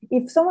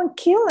 if someone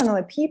killed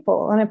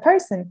a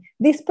person,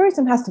 this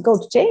person has to go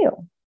to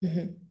jail.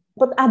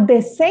 But at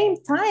the same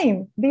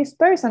time, this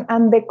person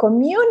and the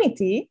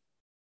community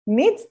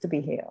needs to be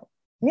healed.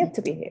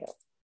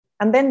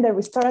 And then the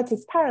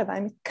restorative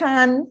paradigm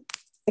can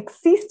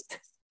exist,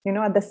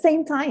 at the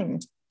same time,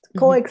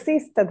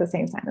 coexist at the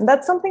same time. And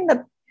that's something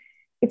that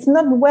it's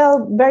not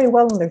very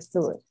well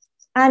understood.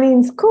 And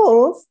in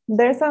schools,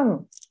 there's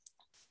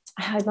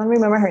I don't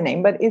remember her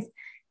name, but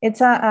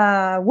it's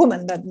a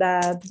woman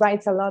that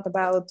writes a lot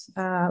about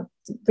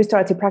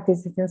restorative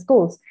practices in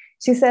schools.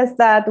 She says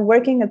that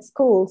working at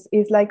schools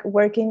is like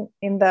working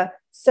in the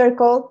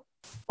circle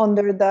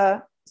under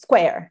the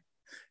square,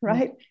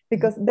 right?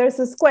 Because there's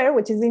a square,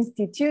 which is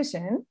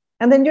institution,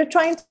 and then you're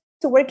trying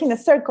to work in a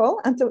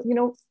circle and to,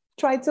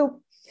 try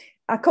to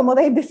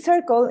accommodate the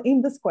circle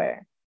in the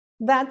square.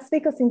 That's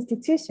because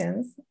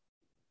institutions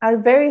are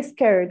very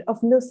scared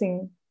of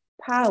losing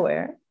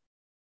power.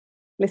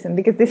 Listen,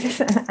 because this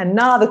is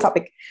another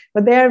topic,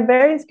 but they are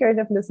very scared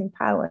of losing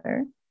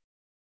power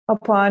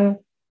upon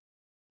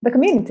the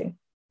community.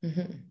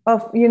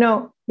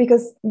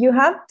 Because you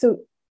have to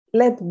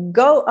let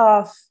go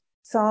of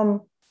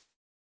some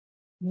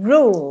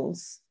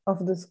rules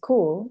of the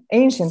school,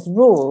 ancient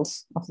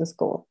rules of the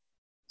school,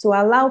 to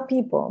allow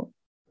people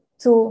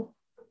to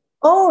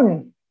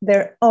own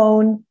their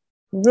own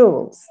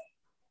rules.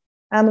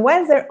 And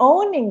once they're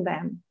owning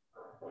them,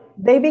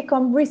 they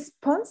become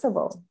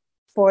responsible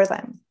for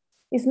them.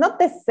 It's not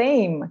the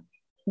same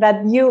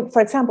that you,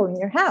 for example, in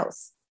your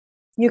house,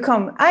 you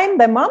come, I'm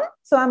the mom,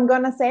 so I'm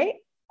going to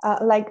say,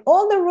 like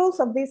all the rules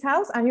of this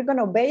house, and you're going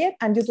to obey it,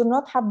 and you do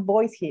not have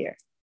boys here.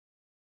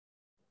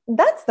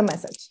 That's the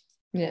message.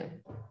 Yeah.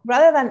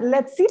 Rather than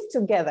let's sit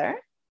together,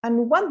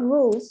 and what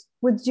rules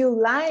would you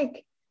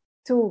like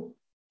to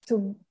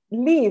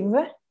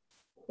live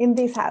in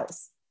this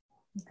house?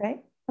 Okay.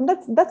 And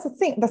that's a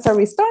thing. That's a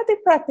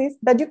restorative practice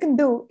that you can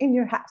do in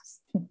your house.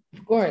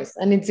 Of course.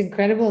 And it's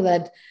incredible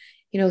that,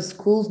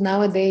 schools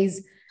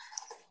nowadays,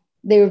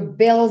 they're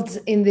built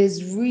in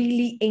this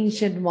really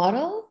ancient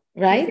model,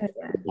 right?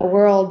 Yeah. A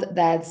world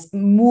that's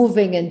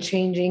moving and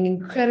changing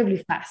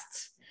incredibly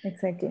fast.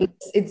 Exactly.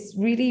 It's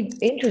really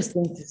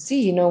interesting to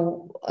see,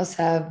 us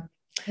have,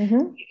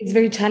 it's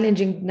very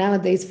challenging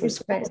nowadays for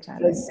schools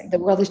because the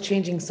world is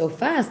changing so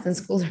fast and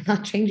schools are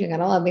not changing at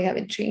all. And they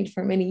haven't changed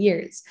for many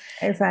years.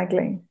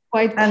 Exactly.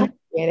 Quite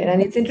complicated. And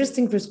it's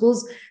interesting for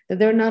schools that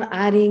they're not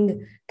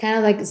adding kind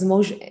of like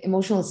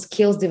emotional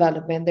skills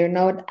development. They're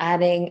not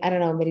adding, I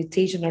don't know,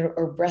 meditation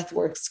or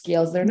breathwork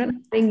skills. They're not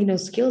adding,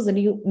 skills that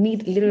you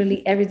need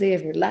literally every day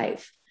of your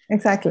life.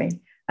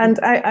 Exactly. And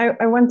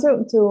I want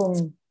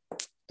to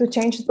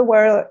change the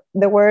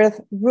word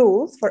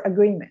rules for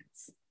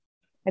agreements.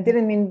 I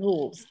didn't mean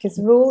rules, because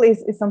rule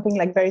is something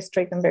like very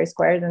strict and very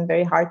squared and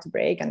very hard to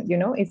break. And,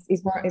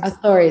 it's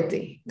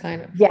authority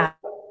kind of. Yeah.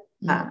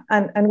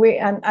 And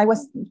I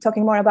was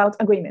talking more about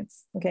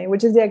agreements, okay,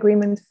 which is the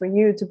agreement for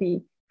you to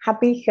be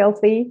happy,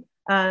 healthy,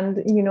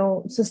 and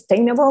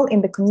sustainable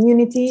in the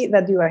community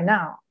that you are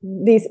now.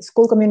 This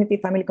school community,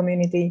 family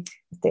community,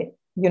 like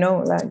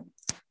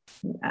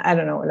I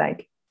don't know,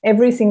 like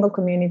every single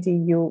community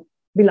you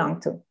belong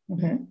to.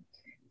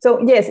 So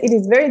yes, it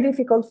is very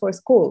difficult for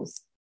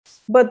schools.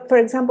 But for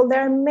example,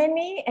 there are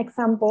many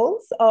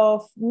examples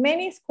of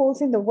many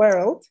schools in the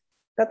world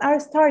that are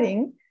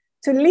starting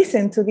to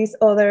listen to this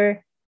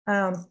other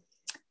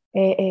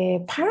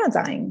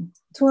paradigm,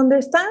 to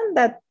understand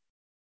that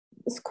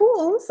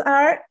schools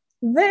are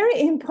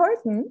very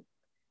important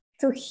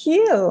to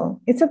heal.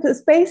 It's a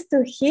space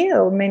to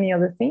heal many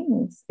other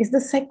things. It's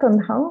the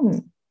second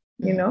home,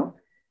 you know?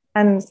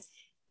 And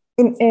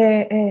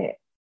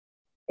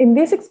in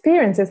these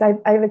experiences,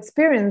 I've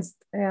experienced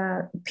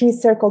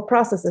peace circle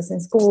processes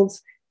in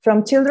schools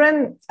from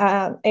children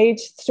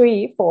aged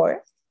 3,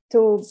 4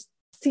 to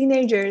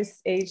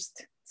teenagers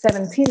aged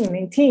 17,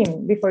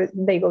 18 before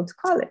they go to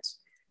college.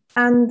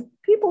 And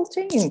people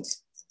change.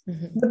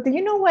 But do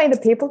you know why the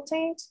people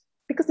change?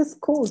 Because the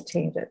school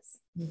changes.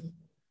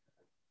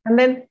 And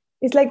then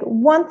it's like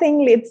one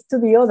thing leads to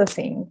the other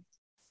thing.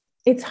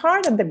 It's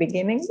hard at the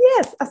beginning,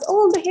 yes, as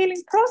all the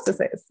healing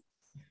processes.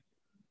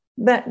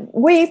 That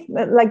we,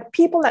 like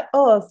people like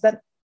us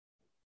that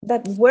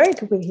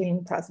work with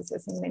healing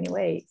processes in many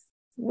ways,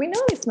 we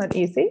know it's not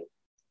easy.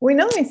 We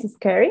know it's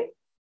scary.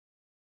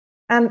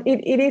 And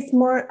it is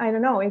more, I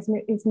don't know,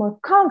 it's more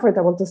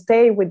comfortable to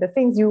stay with the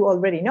things you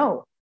already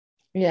know.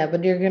 Yeah,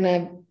 but you're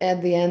gonna,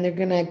 at the end, you're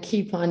gonna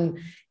keep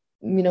on,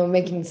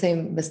 making the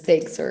same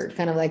mistakes or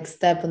kind of like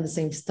step on the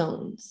same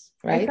stones,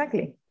 right?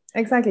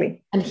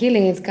 Exactly. And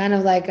healing is kind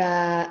of like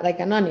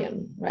an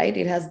onion, right?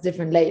 It has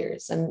different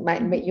layers, and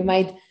you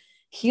might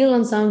heal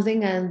on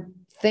something and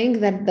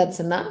think that that's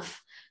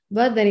enough,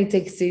 but then it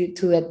takes you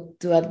to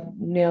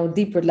a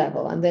deeper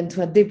level, and then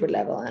to a deeper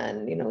level,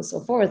 and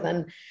so forth,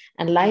 and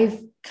life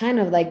kind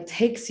of like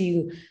takes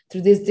you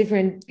through these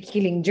different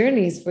healing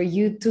journeys for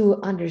you to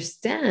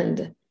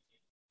understand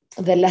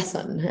the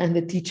lesson and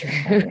the teacher.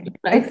 Exactly.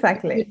 Right?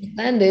 Exactly. If you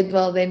understand it,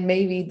 well, then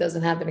maybe it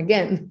doesn't happen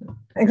again.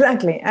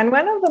 Exactly. And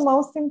one of the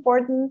most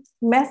important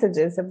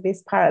messages of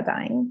this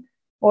paradigm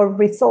or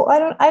result,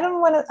 I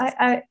don't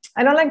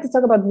like to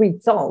talk about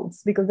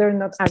results because they're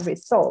not a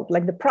result.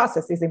 Like the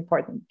process is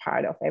important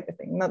part of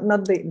everything,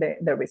 not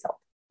the result,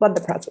 but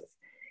the process.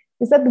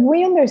 Is that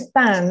we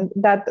understand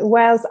that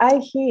whilst I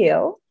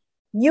heal,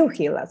 you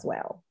heal as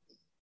well.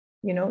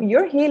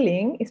 Your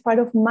healing is part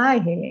of my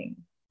healing.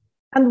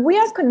 And we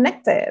are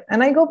connected.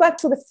 And I go back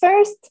to the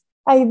first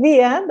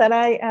idea that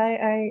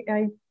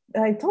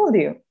I told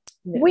you.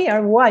 Yeah. We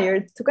are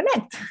wired to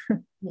connect.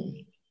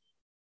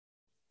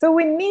 So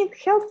we need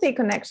healthy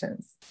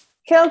connections,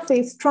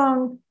 healthy,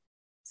 strong,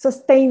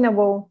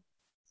 sustainable,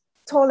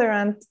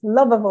 tolerant,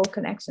 lovable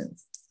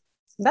connections.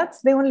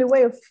 That's the only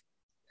way of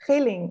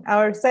healing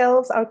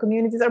ourselves, our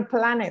communities, our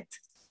planet.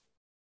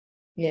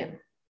 Yeah.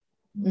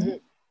 Mm-hmm.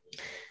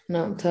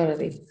 No,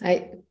 totally.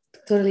 I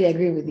totally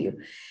agree with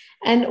you.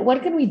 And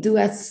what can we do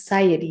as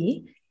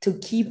society to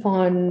keep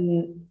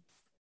on,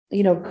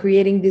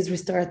 creating these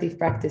restorative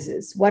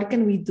practices? What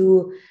can we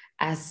do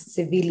as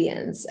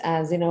civilians,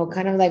 as,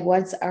 kind of like,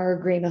 what's our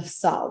grain of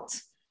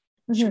salt?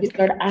 Should we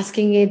start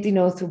asking it,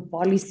 through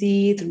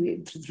policy,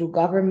 through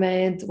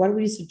government? What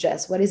would you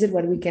suggest? What is it,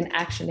 what we can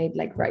actionate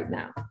like right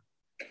now?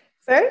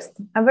 First,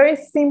 a very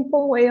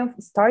simple way of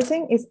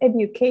starting is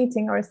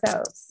educating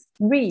ourselves.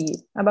 Read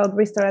about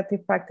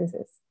restorative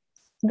practices.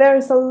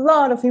 There's a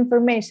lot of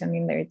information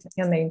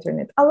on the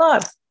internet, a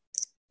lot.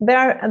 There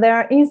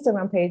are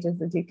Instagram pages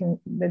that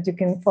you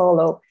can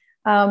follow.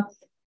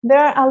 There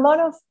are a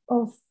lot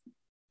of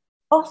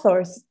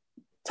authors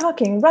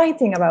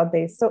writing about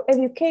this. So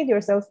educate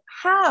yourself.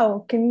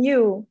 How can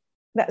you,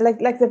 like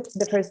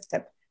the first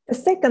step. The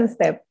second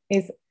step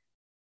is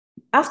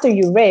after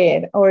you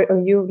read or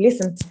you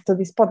listen to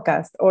this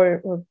podcast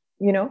or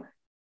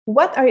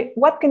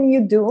what can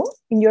you do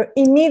in your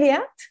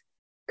immediate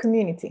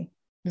community?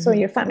 So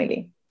your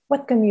family,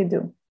 what can you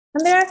do?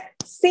 And there are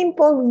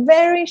simple,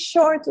 very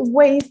short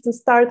ways to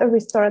start a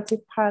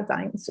restorative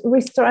paradigm,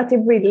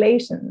 restorative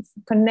relations,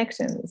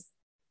 connections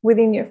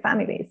within your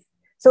families.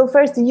 So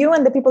first, you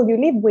and the people you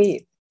live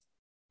with,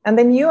 and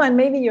then you and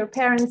maybe your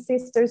parents,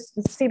 sisters,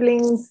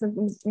 siblings,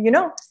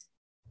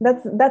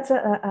 that's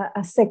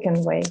a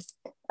second way,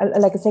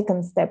 like a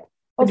second step.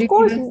 Of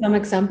course. Give us some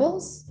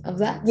examples of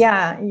that?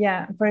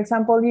 Yeah. For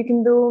example, you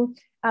can do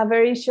a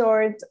very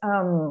short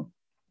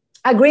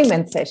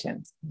agreement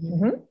session.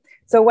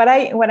 So what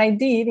I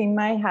did in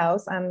my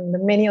house and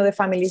many other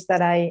families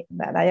that I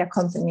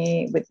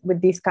accompany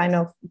with this kind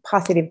of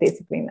positive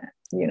discipline,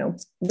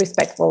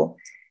 respectful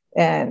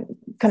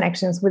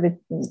connections with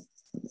the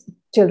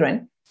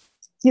children,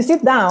 you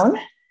sit down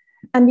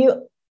and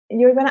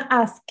you're going to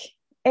ask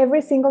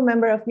every single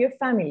member of your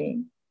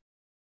family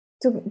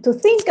to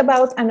think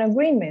about an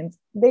agreement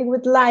they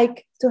would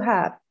like to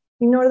have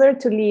in order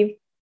to live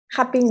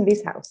happy in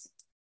this house.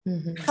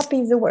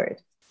 Happy is the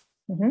word.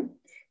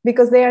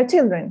 Because they are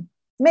children.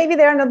 Maybe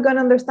they are not going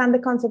to understand the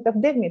concept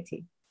of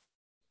dignity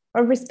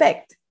or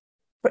respect.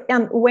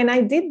 And when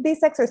I did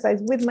this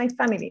exercise with my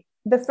family,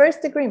 the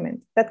first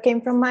agreement that came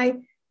from my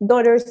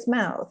daughter's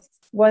mouth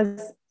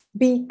was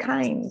be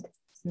kind.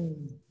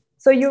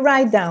 So you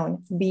write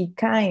down, be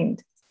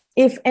kind.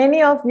 If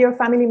any of your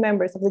family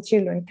members of the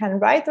children can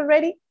write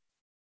already,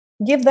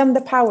 give them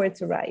the power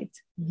to write.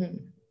 Mm-hmm.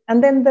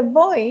 And then the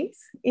voice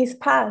is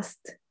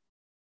passed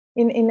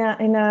in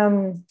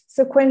a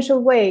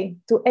sequential way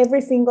to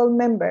every single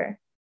member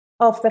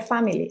of the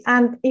family.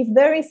 And if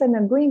there is an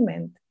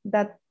agreement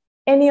that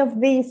any of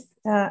these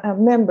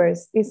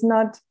members is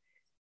not,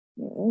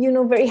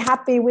 very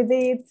happy with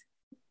it,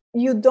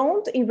 you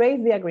don't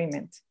erase the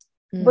agreement,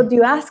 but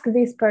you ask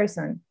this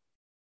person,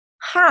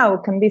 how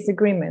can this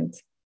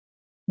agreement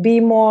be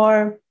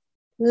more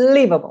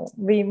livable,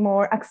 be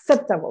more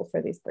acceptable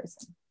for this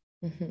person?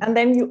 Mm-hmm. And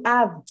then you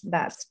add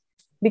that,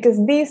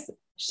 because this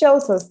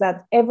shows us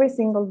that every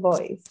single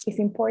voice is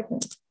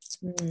important.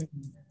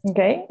 Mm-hmm.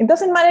 Okay? It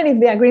doesn't matter if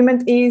the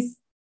agreement is,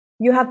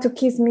 you have to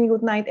kiss me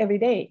goodnight every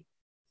day.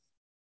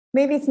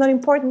 Maybe it's not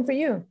important for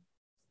you,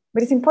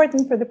 but it's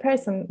important for the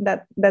person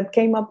that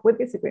came up with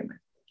this agreement.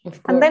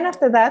 And then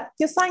after that,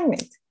 you sign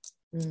it.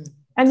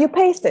 And you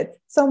paste it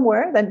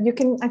somewhere that you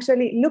can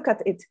actually look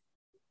at it.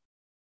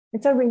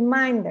 It's a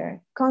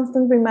reminder,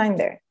 constant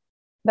reminder,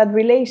 that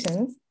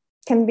relations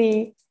can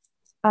be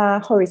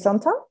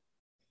horizontal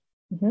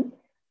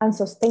and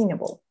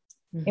sustainable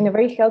in a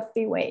very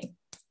healthy way.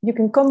 You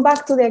can come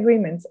back to the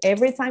agreements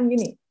every time you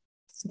need.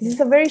 This is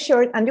a very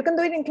short, and you can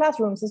do it in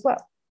classrooms as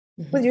well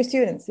with your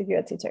students if you're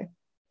a teacher.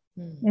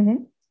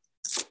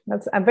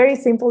 That's a very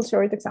simple,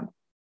 short example.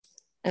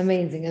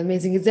 Amazing,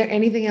 amazing. Is there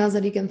anything else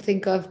that you can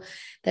think of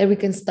that we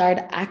can start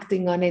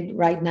acting on it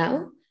right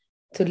now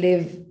to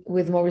live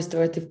with more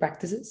restorative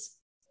practices?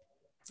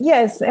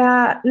 Yes,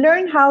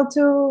 learn how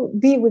to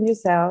be with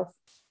yourself.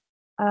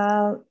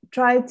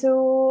 Try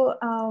to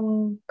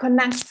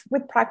connect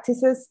with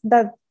practices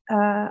that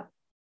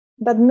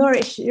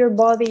nourish your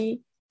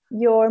body,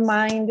 your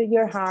mind,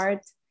 your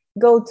heart.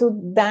 Go to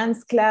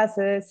dance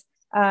classes.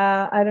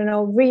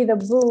 Read a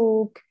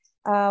book.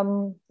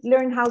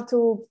 Learn how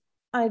to,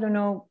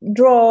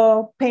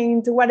 draw,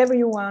 paint, whatever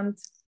you want.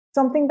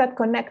 Something that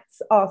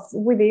connects us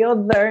with the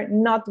other,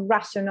 not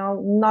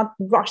rational, not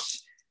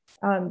rush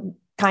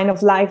kind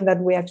of life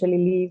that we actually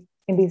live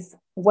in these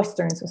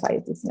Western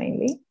societies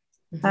mainly.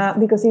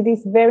 Because it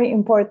is very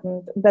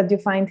important that you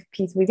find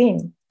peace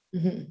within.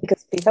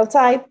 Because peace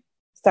outside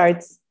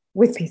starts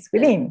with peace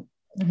within.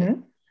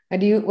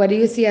 What do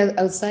you see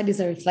outside is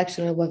a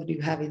reflection of what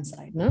you have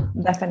inside, no?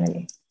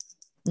 Definitely.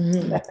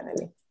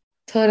 Definitely.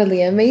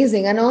 Totally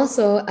amazing. And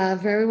also for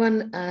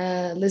everyone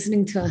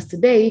listening to us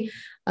today,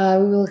 we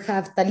will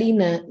have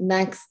Talina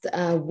next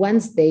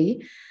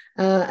Wednesday.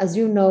 As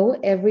you know,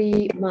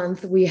 every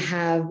month we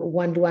have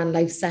one-to-one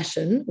live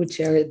session, which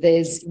are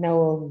these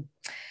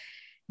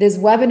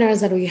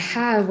webinars that we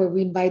have where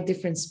we invite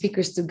different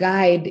speakers to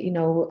guide,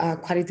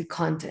 quality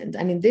content.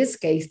 And in this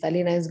case,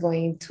 Talina is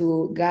going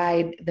to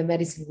guide the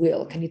medicine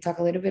wheel. Can you talk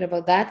a little bit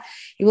about that?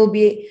 It will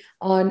be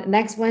on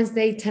next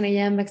Wednesday, 10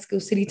 a.m. Mexico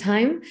City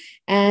time.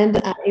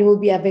 And it will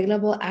be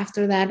available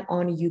after that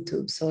on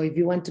YouTube. So if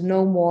you want to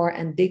know more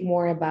and dig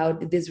more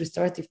about these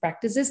restorative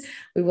practices,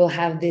 we will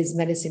have this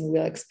medicine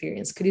wheel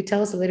experience. Could you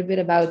tell us a little bit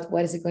about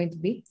what is it going to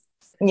be?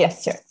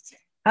 Yes, sure.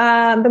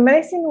 The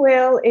medicine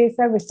wheel is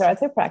a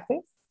restorative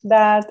practice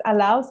that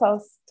allows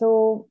us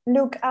to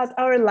look at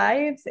our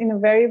lives in a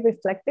very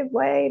reflective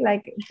way,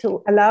 like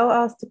to allow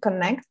us to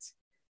connect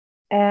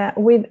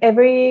with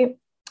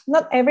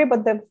not every,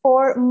 but the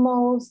four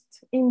most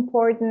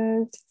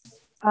important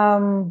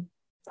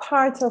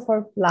parts of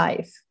our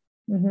life.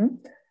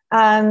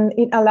 And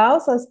it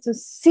allows us to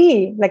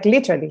see, like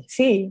literally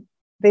see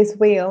this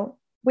wheel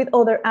with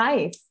other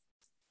eyes.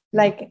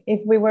 Like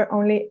if we were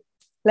only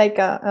like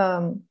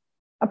a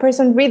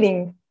person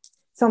reading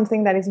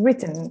something that is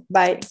written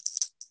by,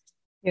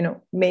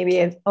 maybe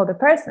another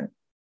person.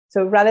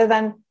 So rather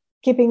than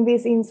keeping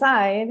this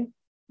inside,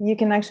 you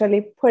can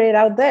actually put it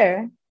out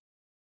there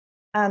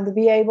and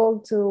be able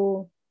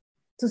to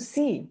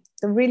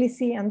really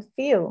see and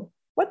feel,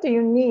 what do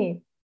you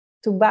need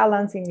to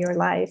balance in your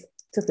life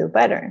to feel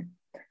better?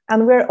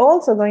 And we're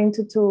also going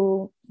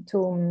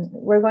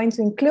we're going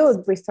to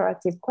include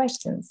restorative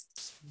questions.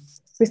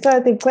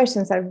 Restorative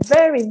questions are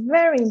very,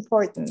 very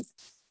important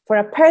for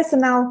a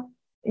personal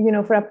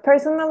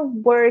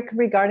work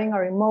regarding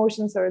our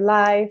emotions, our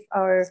life,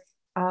 our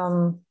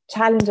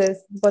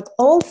challenges, but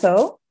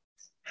also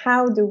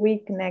how do we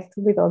connect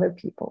with other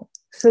people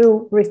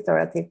through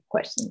restorative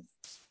questions.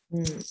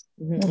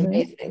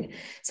 Amazing.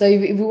 So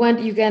if you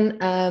want, you can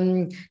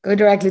go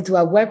directly to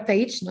our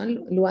webpage,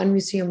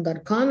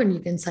 luanmuseum.com, and you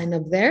can sign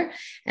up there.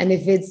 And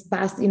if it's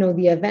past,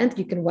 the event,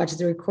 you can watch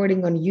the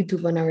recording on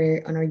YouTube on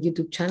our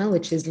YouTube channel,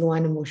 which is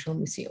Luan Emotional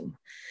Museum.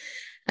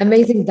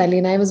 Amazing,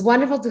 Talina. It was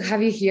wonderful to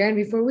have you here. And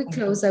before we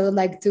close, I would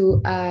like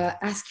to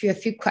ask you a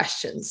few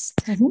questions.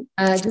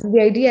 Just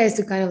the idea is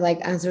to kind of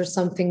like answer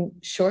something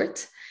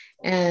short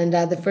and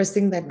the first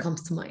thing that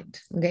comes to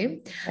mind.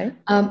 Okay.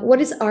 What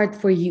is art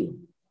for you?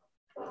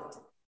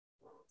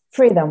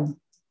 Freedom.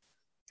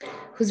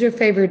 Who's your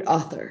favorite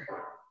author?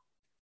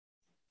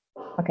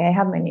 Okay, I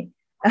have many.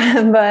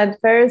 But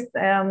first,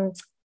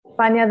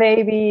 Fania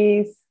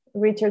Davis,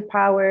 Richard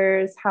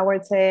Powers,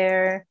 Howard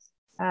Sayre,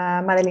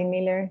 Madeline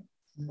Miller.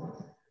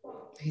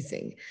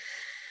 Amazing.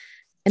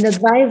 An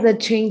advice that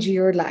changed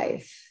your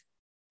life.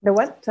 The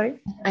what? Sorry?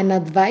 An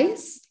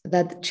advice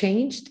that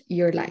changed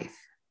your life.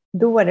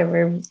 Do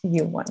whatever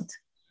you want.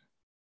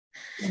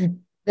 The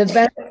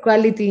best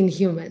quality in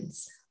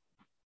humans.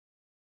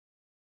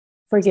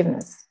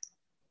 Forgiveness.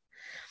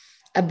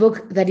 A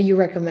book that you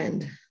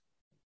recommend.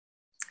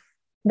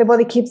 The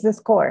Body Keeps the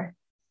Score.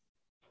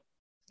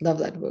 Love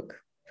that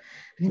book.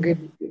 Great.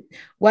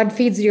 What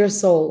feeds your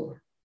soul?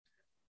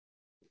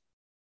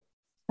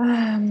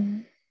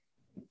 Reading.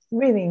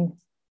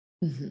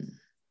 Mm-hmm.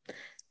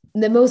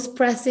 The most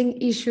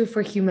pressing issue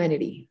for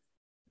humanity.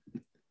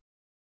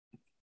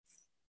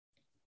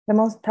 The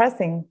most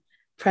pressing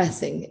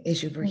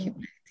issue for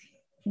humanity.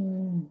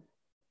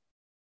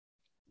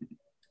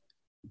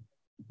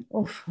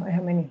 Oof, I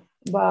have many,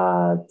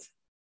 but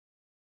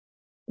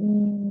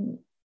the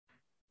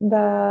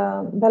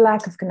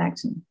lack of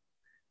connection.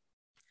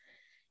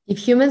 If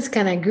humans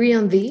can agree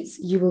on these,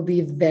 you will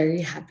be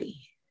very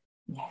happy.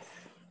 Yes.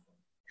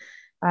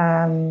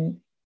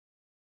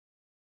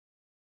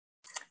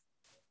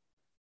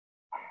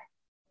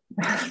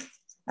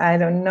 I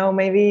don't know,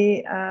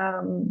 maybe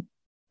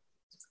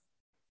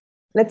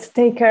let's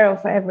take care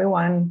of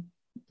everyone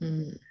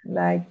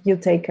like you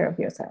take care of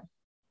yourself.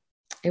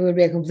 It would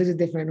be a completely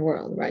different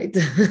world, right?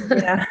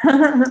 Yeah.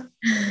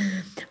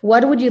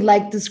 What would you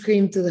like to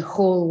scream to the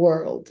whole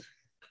world?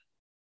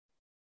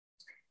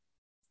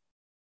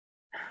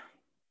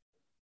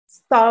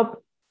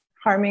 Stop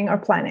harming our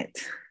planet.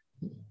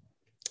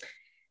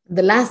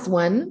 The last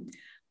one,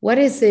 what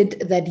is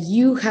it that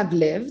you have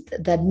lived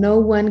that no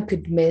one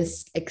could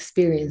miss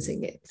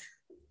experiencing it?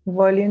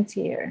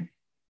 Volunteer.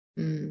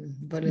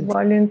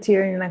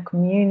 Volunteer in a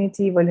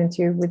community,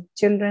 volunteer with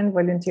children,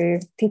 volunteer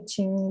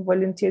teaching,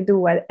 volunteer, do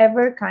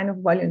whatever kind of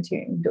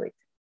volunteering, do it.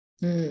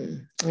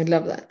 I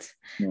love that.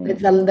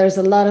 There's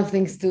a lot of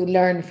things to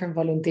learn from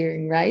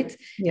volunteering, right?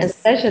 Yes.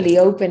 Especially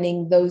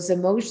opening those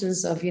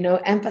emotions of,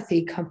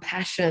 empathy,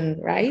 compassion,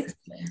 right?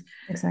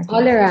 Exactly.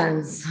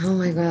 Tolerance. Oh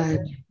my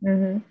God.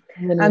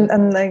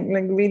 And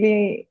like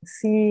really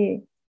see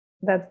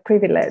that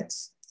privilege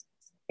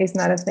is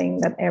not a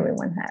thing that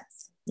everyone has.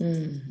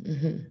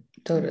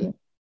 Totally.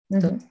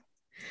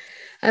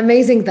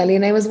 Amazing,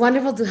 Talina. It was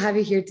wonderful to have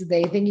you here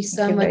today. Thank you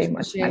so much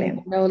for sharing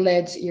your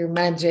knowledge, your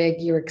magic,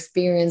 your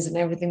experience, and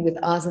everything with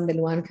us and the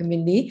Luan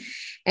community.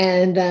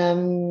 And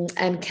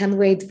can't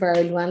wait for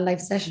our Luan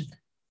live session.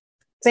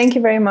 Thank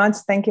you very much.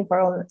 Thank you for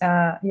all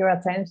your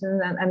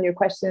attention and your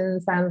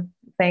questions. And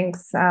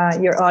thanks,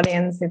 your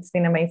audience. It's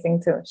been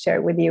amazing to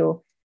share with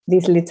you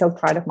this little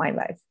part of my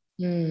life.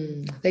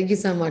 Thank you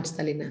so much,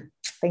 Talina.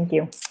 Thank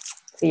you.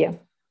 See you.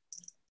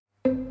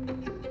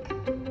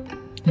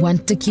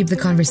 Want to keep the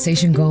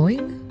conversation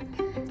going?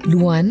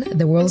 Luan,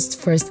 the world's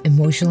first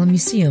emotional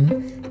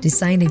museum,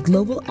 designed a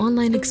global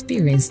online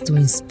experience to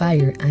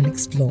inspire and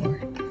explore.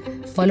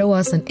 Follow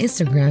us on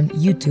Instagram,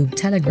 YouTube,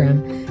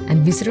 Telegram,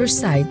 and visit our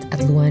site at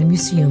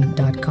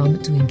luanmuseum.com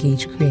to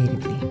engage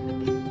creatively.